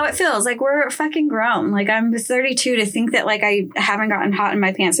how it feels. Like we're fucking grown. Like I'm 32 to think that like I haven't gotten hot in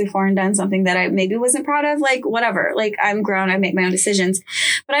my pants before and done something that I maybe wasn't proud of. Like whatever. Like I'm grown. I make my own decisions.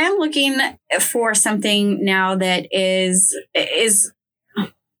 But I am looking for something now that is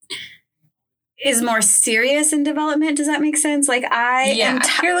more serious in development. Does that make sense? Like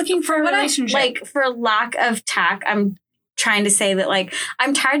you're looking for a relationship. Like for lack of tact, I'm trying to say that like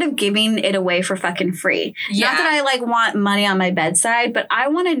I'm tired of giving it away for fucking free. Yeah. Not that I like want money on my bedside, but I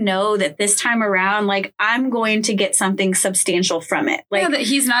want to know that this time around, like I'm going to get something substantial from it. Like that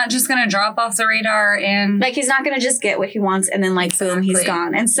he's not just going to drop off the radar and like he's not going to just get what he wants and then like boom, he's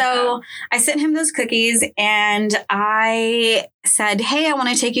gone. And so I sent him those cookies and I said, hey, I want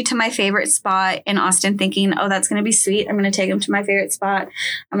to take you to my favorite spot in Austin, thinking, oh, that's going to be sweet. I'm going to take him to my favorite spot.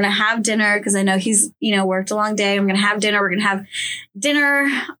 I'm going to have dinner because I know he's, worked a long day. I'm going to have dinner. We're going to have dinner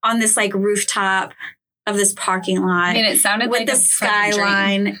on this like rooftop of this parking lot. I mean, it sounded with like the a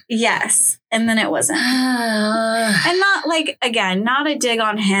skyline. Yes. And then it wasn't. And not like, again, not a dig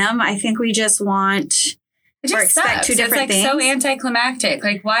on him. I think we just want or expect two different things. It's like so anticlimactic.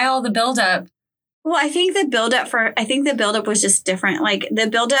 Like why all the buildup? Well, I think the buildup was just different. Like the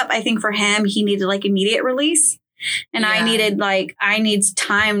buildup, I think for him, he needed like immediate release. And I need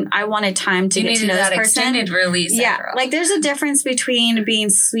time. I wanted time to get to know this person. Extended release. Yeah. Like there's a difference between being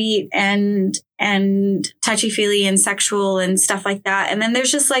sweet and touchy-feely and sexual and stuff like that. And then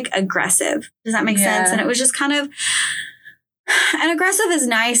there's just like aggressive. Does that make sense? And it was just kind of, and aggressive is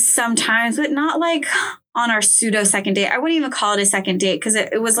nice sometimes, but not like on our pseudo second date. I wouldn't even call it a second date because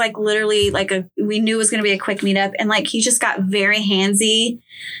it was like literally like we knew it was going to be a quick meetup. And like, he just got very handsy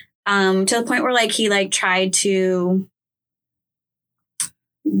to the point where like, he like tried to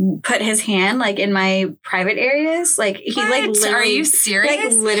put his hand like in my private areas. Like he like literally, are you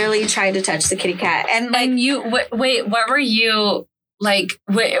serious? Like literally tried to touch the kitty cat. And like, wait, what were you like,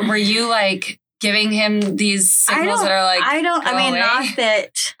 were you like, giving him these signals that are like, not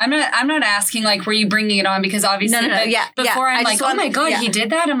that. I'm not asking like, were you bringing it on? Because obviously before I'm like, oh my God, he did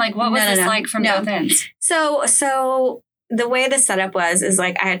that. I'm like, what was this like from both ends? So the way the setup is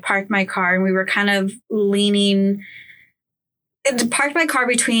like, I had parked my car and we were kind of parked my car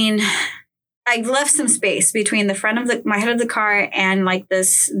between, I left some space between the front of my head of the car and like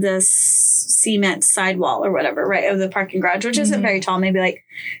this cement sidewall or whatever, right, of the parking garage, which isn't very tall, maybe like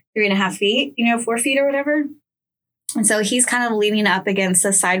 3.5 feet, 4 feet or whatever. And so he's kind of leaning up against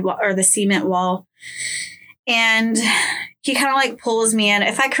the sidewall or the cement wall. And he kind of like pulls me in,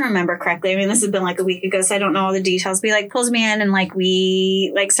 if I can remember correctly. I mean, this has been like a week ago, so I don't know all the details. But he like pulls me in and like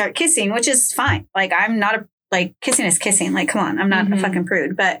we like start kissing, which is fine. Like I'm not kissing is kissing. Like, come on, I'm not a fucking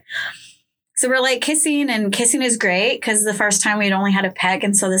prude. But so we're like kissing, and kissing is great because the first time we'd only had a peck.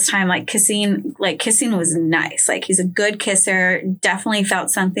 And so this time like kissing was nice. Like he's a good kisser, definitely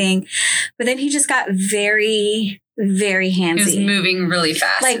felt something. But then he just got very, very handsy. He was moving really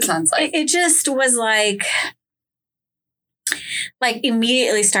fast, like, it sounds like. It just was like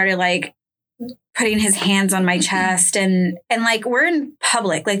immediately started like putting his hands on my chest and like we're in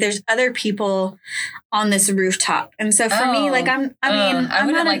public, like there's other people on this rooftop. And so for me, like I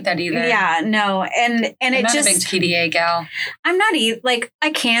wouldn't like that either. Yeah, no. And I'm it not just a big PDA gal. I'm not like I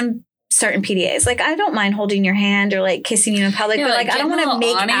can certain PDAs. Like I don't mind holding your hand or like kissing you in public, but like I don't want to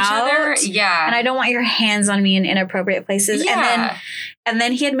make out. Yeah. And I don't want your hands on me in inappropriate places. Yeah. And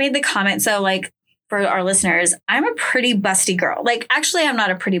then he had made the comment. So like, for our listeners, I'm a pretty busty girl. Like, actually, I'm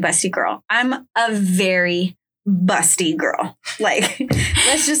not a pretty busty girl. I'm a very busty girl. Like,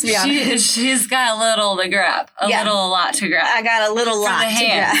 let's just be honest. She's got a little to grab. A lot to grab. I got a little lot to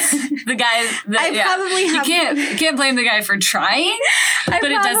grab. The guy. Probably have. You can't blame the guy for trying, but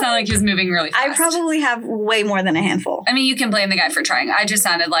it does sound like he was moving really fast. I probably have way more than a handful. I mean, you can blame the guy for trying. I just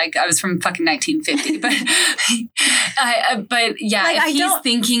sounded like I was from fucking 1950. But if he's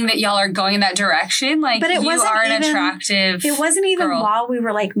thinking that y'all are going in that direction, like, you are an attractive It wasn't even girl. While we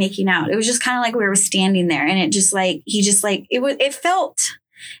were like making out. It was just kind of like we were standing there, and it it felt,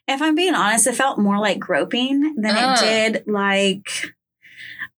 if I'm being honest, it felt more like groping than it did like,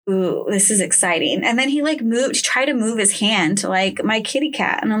 ooh, this is exciting. And then he like tried to move his hand to like my kitty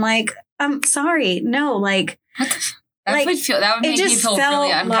cat. And I'm like, I'm sorry. No, like, That would make me feel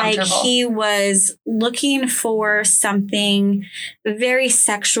really uncomfortable. Like he was looking for something very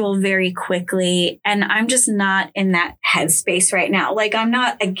sexual very quickly. And I'm just not in that headspace right now. Like, I'm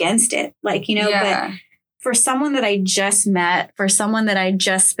not against it. Like, but for someone that I just met, for someone that I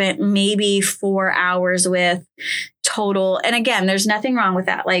just spent maybe 4 hours with total. And again, there's nothing wrong with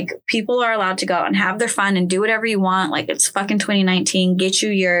that. Like, people are allowed to go out and have their fun and do whatever you want. Like, it's fucking 2019, get you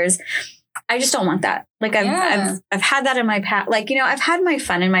yours. I just don't want that. Like, I've had that in my past. Like, I've had my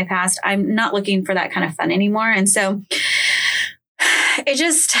fun in my past. I'm not looking for that kind of fun anymore. And so it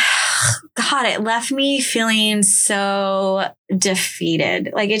just, God, it left me feeling so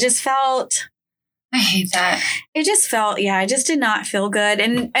defeated. Like, it just felt, I hate that. It just felt, I just did not feel good.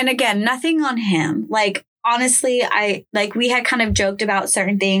 And again, nothing on him. Like, honestly, we had kind of joked about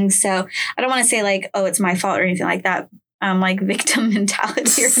certain things. So I don't want to say like, oh, it's my fault or anything like that. Like victim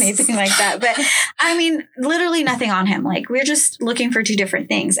mentality or anything like that. But I mean, literally nothing on him. Like, we're just looking for two different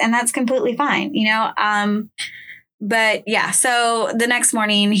things, and that's completely fine, But yeah, so the next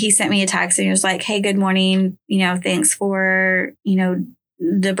morning he sent me a text and he was like, hey, good morning. Thanks for,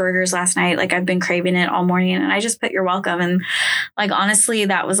 the burgers last night. Like, I've been craving it all morning, and I just put you're welcome. And like, honestly,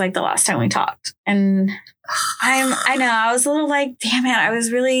 that was like the last time we talked. And I know I was a little like, damn it.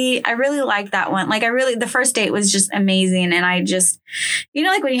 I really liked that one. Like, the first date was just amazing. And I just,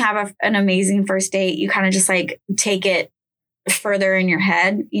 like when you have an amazing first date, you kind of just like take it further in your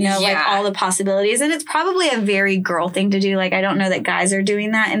head, like all the possibilities. And it's probably a very girl thing to do. Like, I don't know that guys are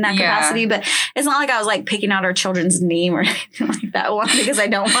doing that in that capacity, but it's not like I was like picking out our children's name or anything like that one, because I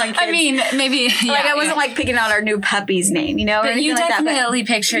don't want kids. I mean, maybe like I wasn't like picking out our new puppy's name, or but you definitely like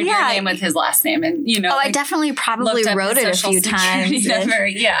pictured your name with his last name, and I definitely probably wrote it a few times.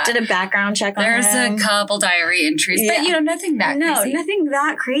 Did a background check on There's him. a couple diary entries, but nothing that crazy. Nothing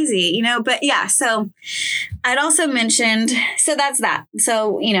that crazy, but yeah. So I'd also mentioned. So that's that.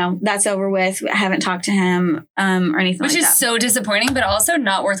 So, that's over with. I haven't talked to him or anything Which is so disappointing, but also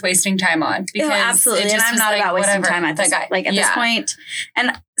not worth wasting time on. Because absolutely. And I'm not about wasting time at this, this point.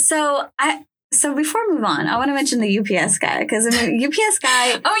 And so before we move on, I want to mention the UPS guy, because the UPS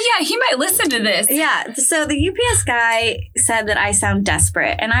guy. Oh, yeah. He might listen to this. Yeah. So the UPS guy said that I sound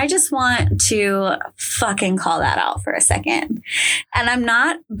desperate. And I just want to fucking call that out for a second. And I'm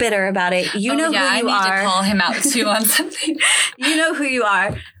not bitter about it. You know who you are. I need to call him out too on something. You know who you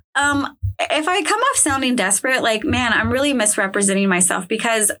are. If I come off sounding desperate, like, man, I'm really misrepresenting myself,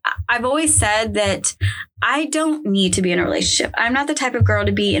 because I've always said that I don't need to be in a relationship. I'm not the type of girl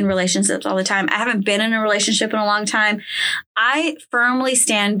to be in relationships all the time. I haven't been in a relationship in a long time. I firmly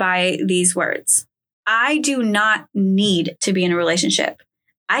stand by these words. I do not need to be in a relationship.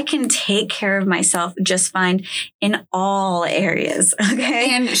 I can take care of myself just fine in all areas.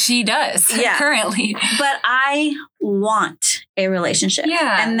 Okay. And she does currently. But I want a relationship.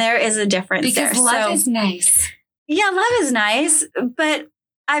 Yeah. And there is a difference because there. Love is nice. Yeah, love is nice. But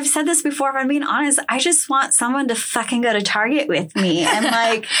I've said this before, if I'm being honest, I just want someone to fucking go to Target with me. And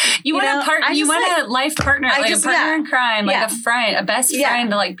like, you want a partner, you want a life partner, like a partner in crime, like a friend, a best friend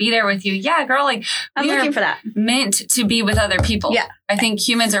to like be there with you. Yeah, girl, like I'm looking for that. Meant to be with other people. Yeah. I think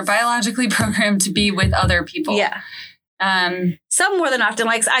humans are biologically programmed to be with other people. Yeah. Some more than often.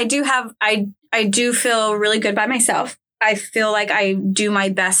 Like I do feel really good by myself. I feel like I do my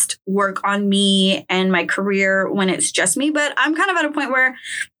best work on me and my career when it's just me, but I'm kind of at a point where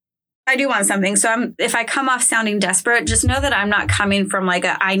I do want something. So if I come off sounding desperate, just know that I'm not coming from like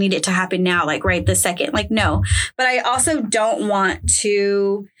I need it to happen now, like right this second. Like, no, but I also don't want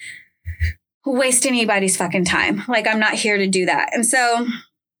to waste anybody's fucking time. Like, I'm not here to do that. And so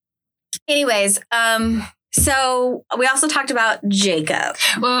anyways, so we also talked about Jacob.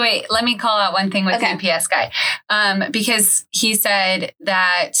 Wait. Let me call out one thing with the UPS guy. Because he said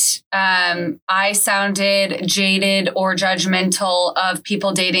that I sounded jaded or judgmental of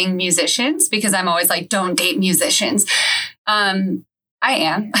people dating musicians, because I'm always like, don't date musicians. I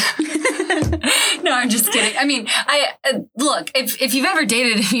am. No, I'm just kidding. I mean, look, if you've ever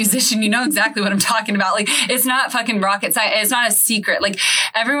dated a musician, you know exactly what I'm talking about. Like, it's not fucking rocket science. It's not a secret. Like,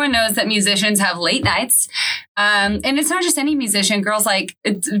 everyone knows that musicians have late nights. And it's not just any musician. Girls, like,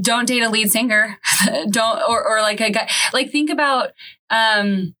 don't date a lead singer. or like a guy. Like, think about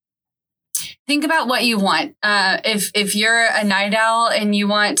what you want. If you're a night owl and you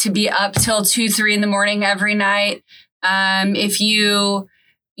want to be up till 2-3 in the morning every night, if you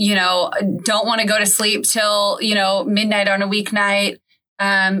don't want to go to sleep till, midnight on a weeknight.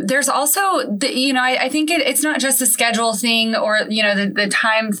 There's also, I think it's not just a schedule thing or, the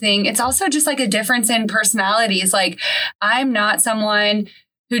time thing. It's also just like a difference in personalities. Like, I'm not someone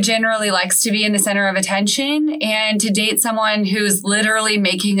who generally likes to be in the center of attention, and to date someone who's literally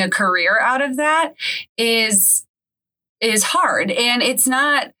making a career out of that is hard. And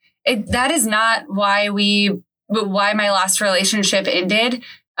that is not why my last relationship ended.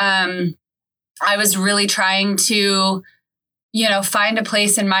 I was really trying to, find a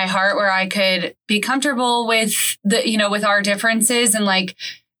place in my heart where I could be comfortable with with our differences and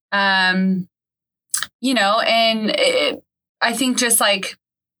and I think just I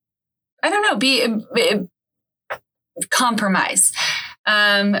don't know, be compromise.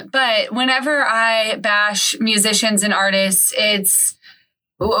 But whenever I bash musicians and artists, it's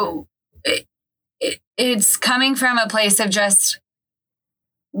coming from a place of just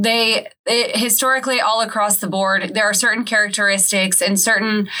historically all across the board, there are certain characteristics and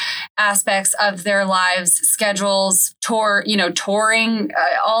certain aspects of their lives, schedules, touring,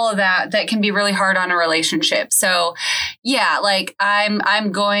 all of that can be really hard on a relationship. So yeah,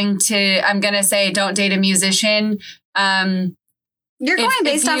 I'm going to say don't date a musician. You're going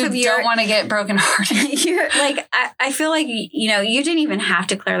based off of your... don't want to get brokenhearted. You're I feel like, you didn't even have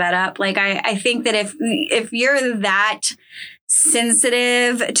to clear that up. I think that if you're that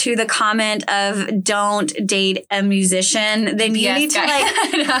sensitive to the comment of don't date a musician, then you need to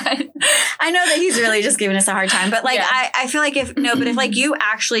I know that he's really just giving us a hard time, but I feel like if you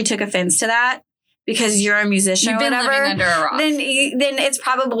actually took offense to that because you're a musician or whatever, living under a rock. then it's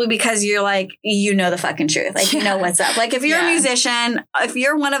probably because you're the fucking truth. You know what's up. If you're a musician, if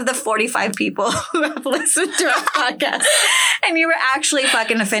you're one of the 45 people who have listened to our podcast and you were actually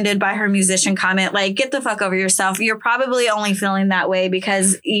fucking offended by her musician comment, get the fuck over yourself. You're probably only feeling that way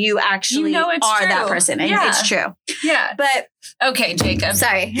because you actually are true. that person. And it's true. Yeah. But okay, Jacob.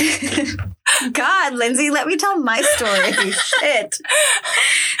 Sorry. God, Lindsay, let me tell my story. Shit.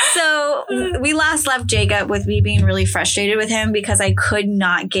 So we last left Jacob with me being really frustrated with him because I could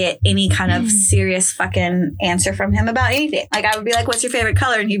not get any kind of serious fucking answer from him about anything. I would be like, what's your favorite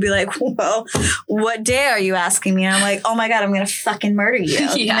color? And he'd be like, well, what day are you asking me? And I'm like, oh my God, I'm going to fucking murder you.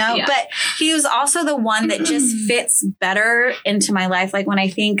 Yeah. But he was also the one that just fits better into my life. When I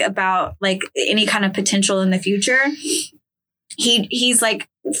think about any kind of potential in the future, he's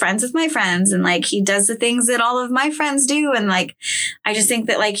friends with my friends and he does the things that all of my friends do. And I just think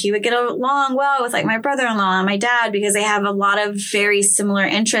that he would get along well with my brother-in-law and my dad because they have a lot of very similar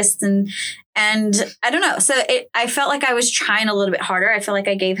interests and I don't know. So I felt like I was trying a little bit harder. I feel like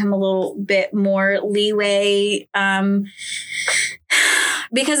I gave him a little bit more leeway,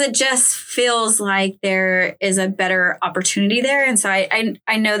 because it just feels like there is a better opportunity there. And so I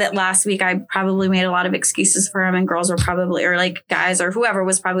know that last week I probably made a lot of excuses for him and girls were probably, or guys or whoever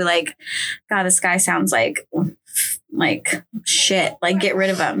was probably God, this guy sounds like shit, get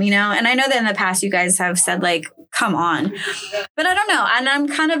rid of him, And I know that in the past you guys have said come on, but I don't know. And I'm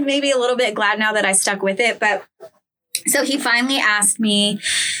kind of maybe a little bit glad now that I stuck with it. But so he finally asked me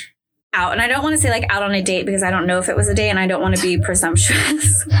out, and I don't want to say out on a date because I don't know if it was a date and I don't want to be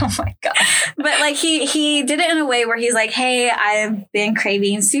presumptuous. Oh my God. But he did it in a way where he's like, hey, I've been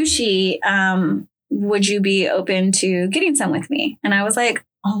craving sushi. Would you be open to getting some with me? And I was like,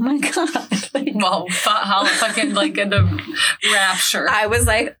 oh my God. Well, how fucking in the rapture. I was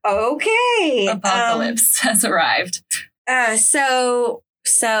like, okay. Apocalypse has arrived.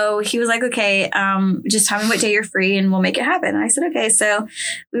 So he was like, okay, just tell me what day you're free and we'll make it happen. And I said, okay. So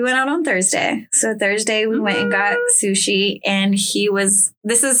we went out on Thursday. So Thursday we went and got sushi and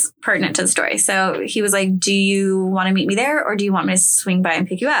this is pertinent to the story. So he was like, do you want to meet me there or do you want me to swing by and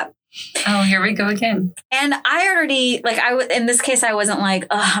pick you up? Oh, here we go again. And I already, in this case, I wasn't like,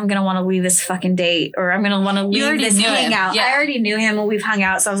 oh, I'm going to want to leave this fucking date or I'm going to want to leave this hangout. Yeah. I already knew him and we've hung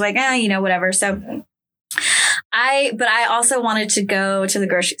out. So I was like, whatever. So but I also wanted to go to the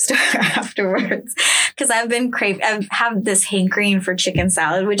grocery store afterwards because I have this hankering for chicken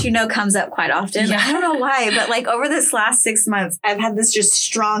salad, which, comes up quite often. Yeah. I don't know why, but over this last 6 months, I've had this just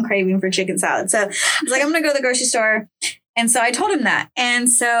strong craving for chicken salad. So I was like, I'm going to go to the grocery store. And so I told him that. And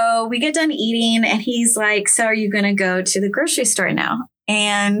so we get done eating and he's like, so are you going to go to the grocery store now?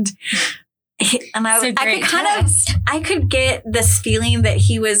 And I could get this feeling that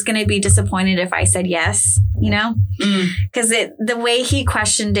he was going to be disappointed if I said yes, because the way he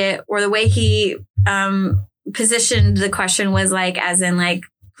questioned it or the way he positioned the question was as in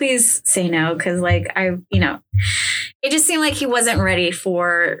please say no. Cause it just seemed like he wasn't ready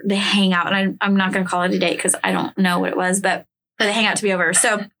for the hangout. And I'm not going to call it a date because I don't know what it was, but for the hangout to be over.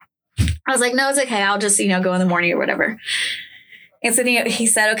 So I was like, no, it's okay. I'll just, go in the morning or whatever. And so he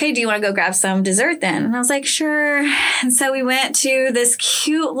said, okay, do you want to go grab some dessert then? And I was like, sure. And so we went to this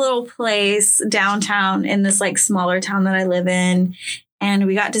cute little place downtown in this smaller town that I live in. and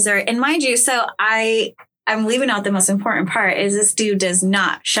we got dessert. And mind you, so I'm leaving out the most important part is this dude does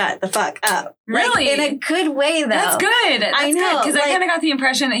not shut the fuck up. Really? Like, in a good way, though. That's good. I know. Because I kind of got the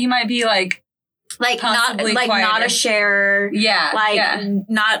impression that he might be like not a sharer. Yeah.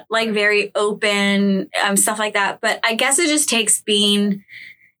 Not like very open, stuff like that. But I guess it just takes being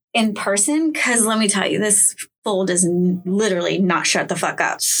in person, because let me tell you, this fool does literally not shut the fuck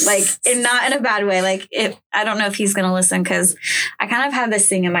up. Like, and not in a bad way. Like, I don't know if he's going to listen, because I kind of have this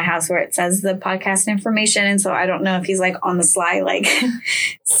thing in my house where it says the podcast information. And so I don't know if he's like on the sly, like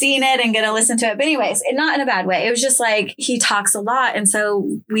seeing it and going to listen to it. But anyways, not in a bad way. It was just like, he talks a lot. And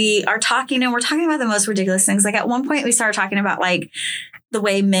so we are talking, and we're talking about the most ridiculous things. Like, at one point we started talking about like the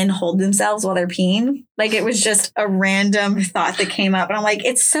way men hold themselves while they're peeing. Like, it was just a random thought that came up. And I'm like,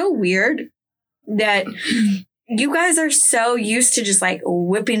 it's so weird that you guys are so used to just like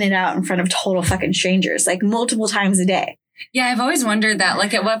whipping it out in front of total fucking strangers, like multiple times a day. Yeah, I've always wondered that.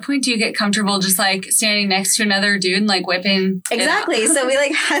 Like, at what point do you get comfortable just like standing next to another dude and like whipping? Exactly. So we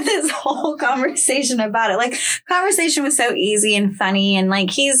like had this whole conversation about it. Like, conversation was so easy and funny, and like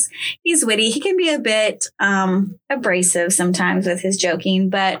he's witty. He can be a bit abrasive sometimes with his joking,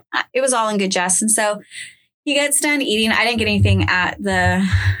 but it was all in good jest. And so he gets done eating. I didn't get anything at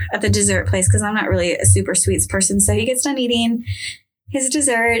the dessert place because I'm not really a super sweets person. So he gets done eating his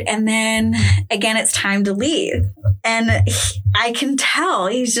dessert, and then again, it's time to leave. And I can tell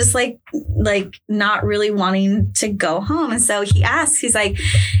he's just like not really wanting to go home. And so he asks, he's like,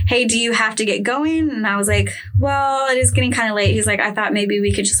 hey, do you have to get going? And I was like, well, it is getting kind of late. He's like, I thought maybe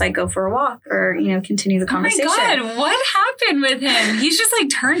we could just like go for a walk or, continue the conversation. Oh my God, what happened with him? He's just like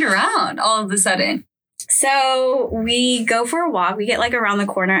turned around all of a sudden. So we go for a walk. We get like around the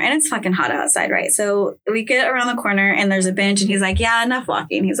corner, and it's fucking hot outside, right? So we get around the corner, and there's a bench, and he's like, yeah, enough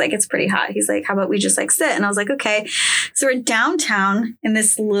walking. He's like, it's pretty hot. He's like, how about we just like sit? And I was like, okay. So we're downtown in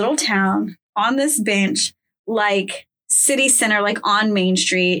this little town on this bench, like city center, like on Main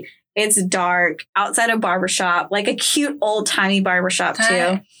Street. It's dark, outside a barbershop, like a cute old timey barbershop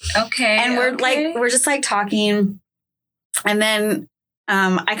too. Okay. And we're just like talking. And then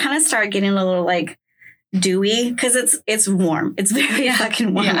I kind of start getting a little like dewy, because it's warm. It's very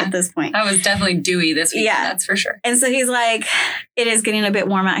fucking warm at this point. I was definitely dewy this week. Yeah, that's for sure. And so he's like, it is getting a bit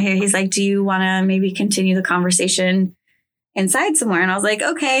warm out here. He's like, do you want to maybe continue the conversation inside somewhere? And I was like,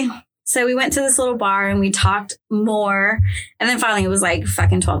 okay. So we went to this little bar and we talked more. And then finally it was like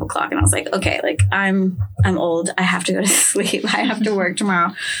fucking 12 o'clock. And I was like, okay, like I'm old. I have to go to sleep. I have to work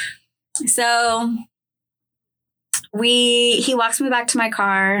tomorrow. So he walks me back to my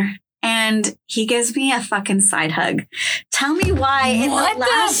car, and he gives me a fucking side hug. Tell me why in the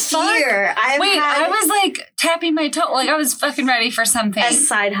last year I was like tapping my toe. Like, I was fucking ready for something. A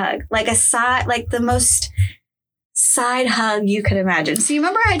side hug. Like the most side hug you could imagine. So you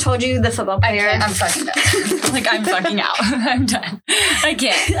remember I told you the football player? I'm fucking done. Like, I'm fucking out. I'm done. I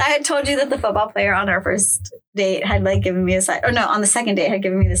can't. I had told you that the football player on our first date had like given me a side, or no, on the second date had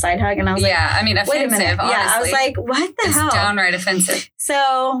given me the side hug, and I was like, yeah, I mean, offensive. Wait a minute. Honestly. Yeah, I was like, what the hell? It's downright offensive.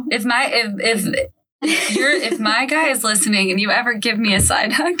 So if my guy is listening and you ever give me a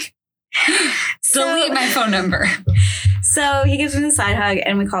side hug, delete my phone number. So he gives me the side hug,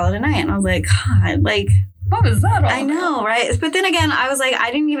 and we call it a night. And I was like, God, like, what was that all I know, right? But then again, I was like,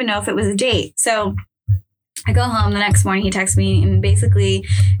 I didn't even know if it was a date. So I go home the next morning, he texts me, and basically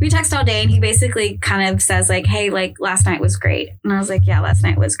we text all day, and he basically kind of says like, hey, like last night was great. And I was like, yeah, last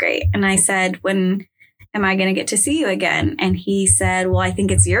night was great. And I said, when am I going to get to see you again? And he said, well, I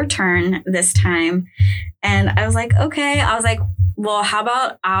think it's your turn this time. And I was like, okay. I was like, well, how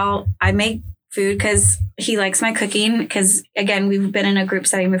about I make food, because he likes my cooking, because again, we've been in a group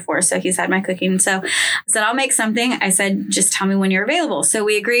setting before, so he's had my cooking. So I said, I'll make something. I said, just tell me when you're available. So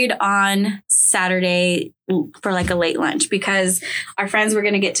we agreed on Saturday for like a late lunch, because our friends were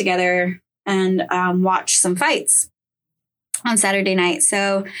going to get together and watch some fights on Saturday night.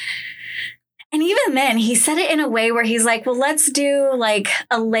 So, and even then he said it in a way where he's like, well, let's do like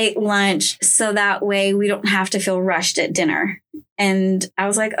a late lunch so that way we don't have to feel rushed at dinner. And I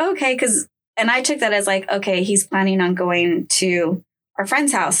was like, okay, and I took that as like, okay, he's planning on going to our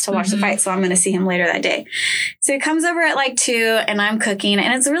friend's house to watch the fight. So I'm going to see him later that day. So he comes over at like 2, and I'm cooking,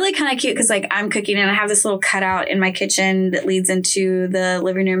 and it's really kind of cute because like I'm cooking and I have this little cutout in my kitchen that leads into the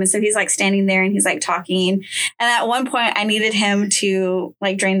living room. And so he's like standing there and he's like talking. And at one point I needed him to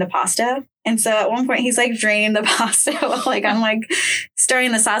like drain the pasta. And so at one point he's like draining the pasta while like I'm like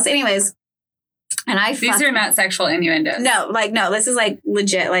stirring the sauce. Anyways. And these are not sexual innuendos. No, this is like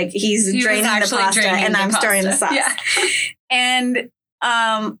legit. Like he's draining the pasta and I'm stirring the sauce. Yeah. And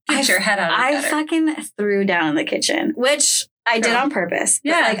get your head out of the gutter. fucking threw down in the kitchen, which I did on purpose.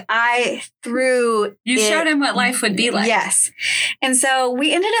 Yeah. Like I threw You showed him what life would be like. Yes. And so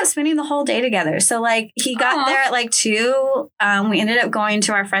we ended up spending the whole day together. So like he got there at like 2. We ended up going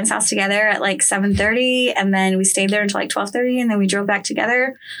to our friend's house together at like 7:30. And then we stayed there until like 12:30. And then we drove back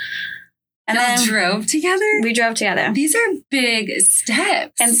together. And then drove together? We drove together. These are big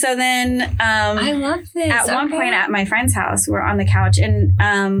steps. And so then I love this. At one point at my friend's house, we're on the couch. And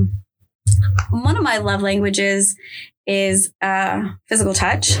one of my love languages is physical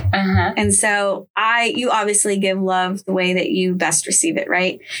touch. And so you obviously give love the way that you best receive it,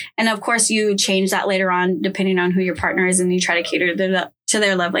 right? And of course you change that later on depending on who your partner is, and you try to cater to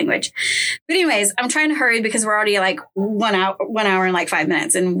their love language. But anyways, I'm trying to hurry because we're already like 1 hour and like 5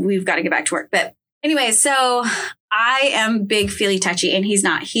 minutes and we've got to get back to work. But anyways, so I am big feely touchy and he's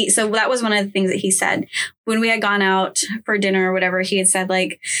not. So that was one of the things that he said when we had gone out for dinner or whatever. He had said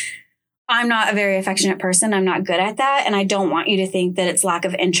like, I'm not a very affectionate person. I'm not good at that. And I don't want you to think that it's lack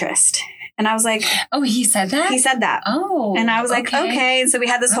of interest. And I was like, oh, he said that? He said that. Oh. And I was like, okay. And so we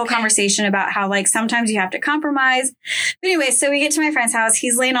had this whole conversation about how like sometimes you have to compromise. But anyway, so we get to my friend's house.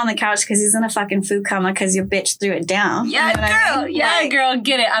 He's laying on the couch because he's in a fucking food coma because your bitch threw it down. Yeah, you know girl. I mean? Yeah, like, girl.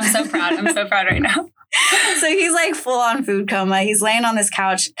 Get it. I'm so proud. I'm so proud right now. So he's like full on food coma. He's laying on this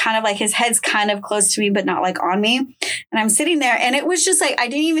couch, kind of like his head's kind of close to me, but not like on me. And I'm sitting there and it was just like, I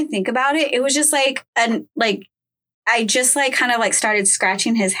didn't even think about it. It was just like, I just like kind of like started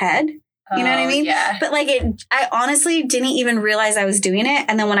scratching his head. You know what I mean? Yeah. But like I honestly didn't even realize I was doing it.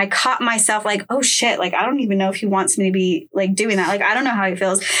 And then when I caught myself like, oh shit, like I don't even know if he wants me to be like doing that. Like, I don't know how he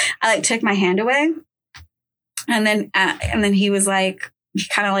feels. I like took my hand away. And then he was like, he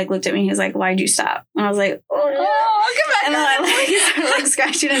kind of like looked at me. He was like, why'd you stop? And I was like, oh, come back. And then I started like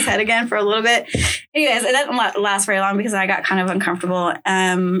scratching his head again for a little bit. Anyways, it didn't last very long because I got kind of uncomfortable.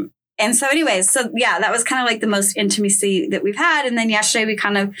 And so anyways, so yeah, that was kind of like the most intimacy that we've had. And then yesterday we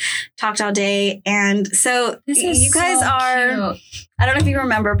kind of talked all day. And so you guys are, cute. I don't know if you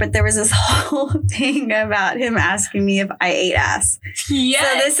remember, but there was this whole thing about him asking me if I ate ass. Yes.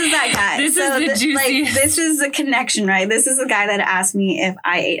 So this is that guy. This is the juicy. Like, this is the connection, right? This is the guy that asked me if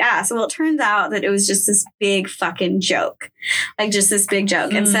I ate ass. Well, it turns out that it was just this big fucking joke. Like just this big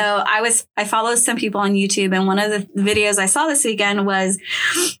joke. And so I follow some people on YouTube. And one of the videos I saw this weekend was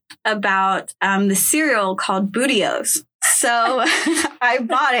about the cereal called Booty-O's. So I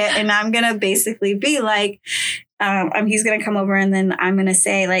bought it and I'm going to basically be like, he's going to come over and then I'm going to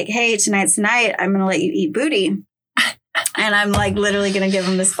say like, hey, tonight's the night. I'm going to let you eat booty. And I'm like literally going to give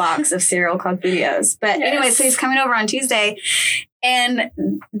him this box of cereal called Booty-O's. But anyway, so he's coming over on Tuesday. And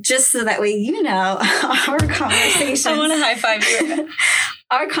just so that way, you know, our conversations. I want to high five you.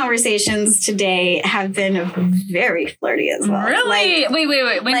 Our conversations today have been very flirty as well. Really? Like,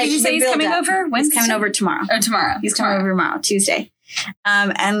 wait. When did you say he's coming over? When's he's coming over tomorrow? Oh, tomorrow. He's coming over tomorrow, Tuesday.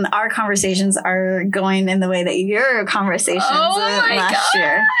 And our conversations are going in the way that your conversations last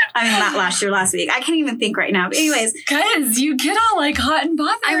year. I mean, not last year, last week. I can't even think right now. But anyways. Because you get all like hot and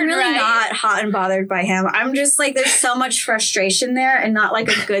bothered. I'm really not hot and bothered by him. I'm just like, there's so much frustration there and not like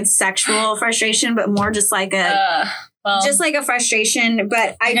a good sexual frustration, but more just like just like a frustration.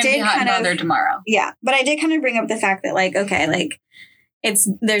 But I did kind of bothered tomorrow. Yeah. But I did kind of bring up the fact that like, okay, like,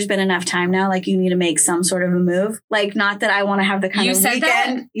 there's been enough time now. Like you need to make some sort of a move. Like not that I want to have the kind of weekend.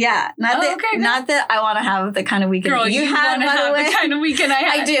 That? Yeah. Not that I want to have the kind of weekend Girl, that you had, by the way. The kind of weekend I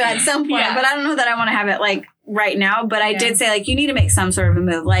had. I do at some point, but I don't know that I want to have it like right now. But I did say like you need to make some sort of a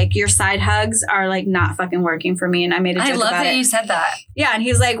move. Like your side hugs are like not fucking working for me. And I made a joke about it. I love that you said that. Yeah. And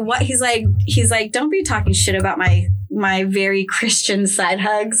he's like, what? He's like, don't be talking shit about my very Christian side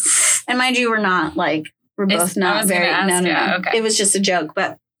hugs. And mind you, we're not like, we're both not very, no. Okay. It was just a joke,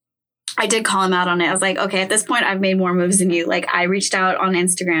 but I did call him out on it. I was like, okay, at this point, I've made more moves than you. Like I reached out on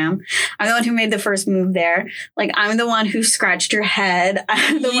Instagram. I'm the one who made the first move there. Like I'm the one who scratched your head.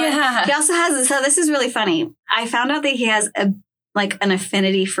 I'm the one. He also has, so this is really funny. I found out that he has an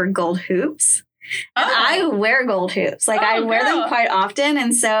affinity for gold hoops. And I wear gold hoops. Like I wear them quite often.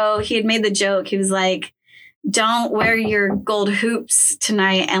 And so he had made the joke. He was like, don't wear your gold hoops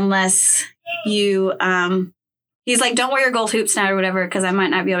tonight unless you, he's like, don't wear your gold hoops tonight or whatever, because I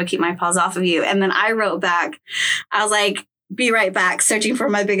might not be able to keep my paws off of you. And then I wrote back, I was like, be right back, searching for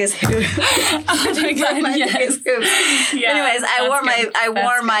my biggest hoop. Biggest hoops. Yeah, anyways, I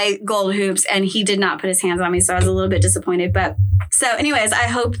wore my gold hoops and he did not put his hands on me. So I was a little bit disappointed. But so anyways, I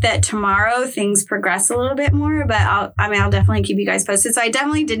hope that tomorrow things progress a little bit more, but I'll definitely keep you guys posted. So I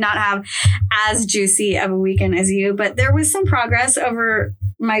definitely did not have as juicy of a weekend as you, but there was some progress over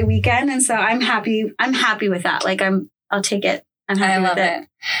my weekend. And so I'm happy with that. Like I'll take it. I'm happy with it.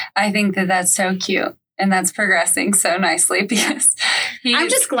 I think that that's so cute. And that's progressing so nicely because I'm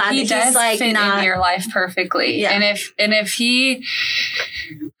just glad he that he's like fit not in your life perfectly. Yeah. And if he,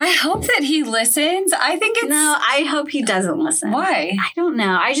 I hope that he listens. I think it's No, I hope he doesn't listen. Why? I don't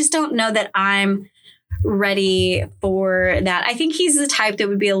know. I just don't know that I'm ready for that. I think he's the type that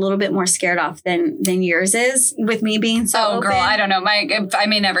would be a little bit more scared off than yours is, with me being so open. Girl, I don't know. I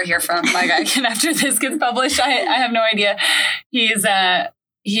may never hear from my guy again after this gets published. I have no idea. He's I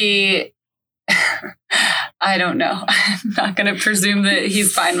don't know. I'm not going to presume that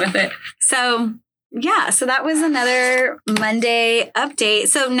he's fine with it. So that was another Monday update.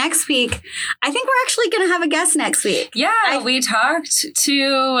 So next week, I think we're actually going to have a guest next week. Yeah, we talked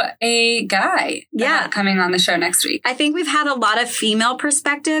to a guy about coming on the show next week. I think we've had a lot of female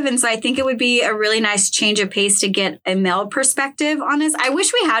perspective. And so I think it would be a really nice change of pace to get a male perspective on this. I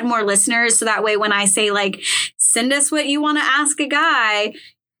wish we had more listeners. So that way, when I say like, send us what you want to ask a guy,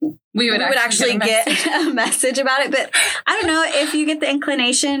 we would actually get a message about it. But I don't know if you get the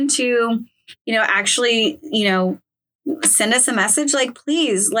inclination to, actually, send us a message. Like,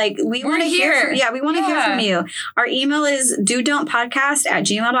 please, like we want to hear. We want to hear from you. Our email is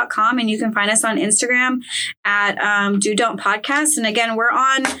dodon'tpodcast@gmail.com. And you can find us on Instagram at dodon'tpodcast. And again, we're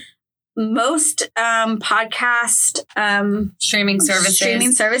on most podcast streaming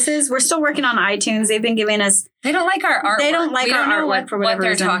services. We're still working on iTunes. They've been giving us. They don't like our artwork. They don't like our artwork for whatever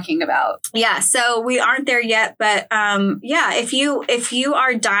reason. What they're talking about. Yeah, so we aren't there yet. But if you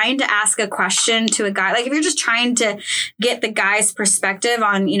are dying to ask a question to a guy, like if you're just trying to get the guy's perspective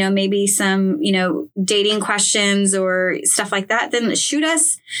on, maybe some, dating questions or stuff like that, then shoot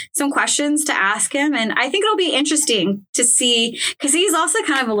us some questions to ask him. And I think it'll be interesting to see, because he's also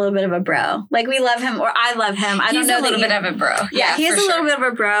kind of a little bit of a bro. Like we love him, or I love him. I don't know. He's a little bit of a bro. Yeah, he is a little bit of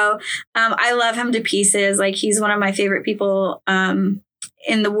a bro. I love him to pieces. Like he's one of my favorite people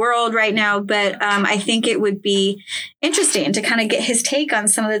in the world right now. But I think it would be interesting to kind of get his take on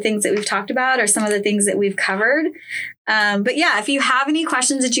some of the things that we've talked about or some of the things that we've covered. But yeah, if you have any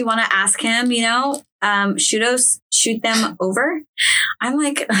questions that you want to ask him, shoot them over. I'm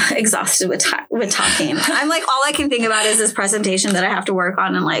like exhausted with talking. I'm like, all I can think about is this presentation that I have to work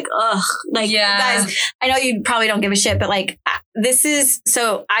on. And like, guys, I know you probably don't give a shit, but like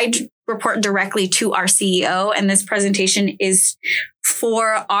so I report directly to our CEO, and this presentation is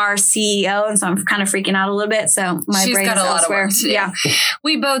for our CEO. And so I'm kind of freaking out a little bit. So She's brain got is a lot elsewhere. of work to do. Yeah,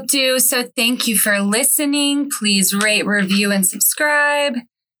 we both do. So thank you for listening. Please rate, review, and subscribe.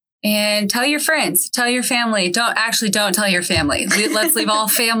 And tell your friends, tell your family. Don't tell your family. Let's leave all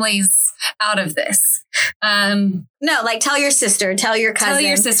families out of this. No, like tell your sister, tell your cousin. Tell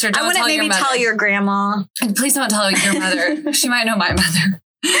your sister. Don't tell your mother. Tell your grandma. And please don't tell your mother. She might know my mother.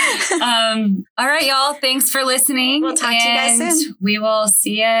 All right, y'all. Thanks for listening. We'll talk to you guys soon. We will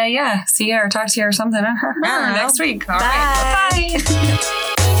see you. Yeah, see you or talk to you or something. Next week. All right. Bye.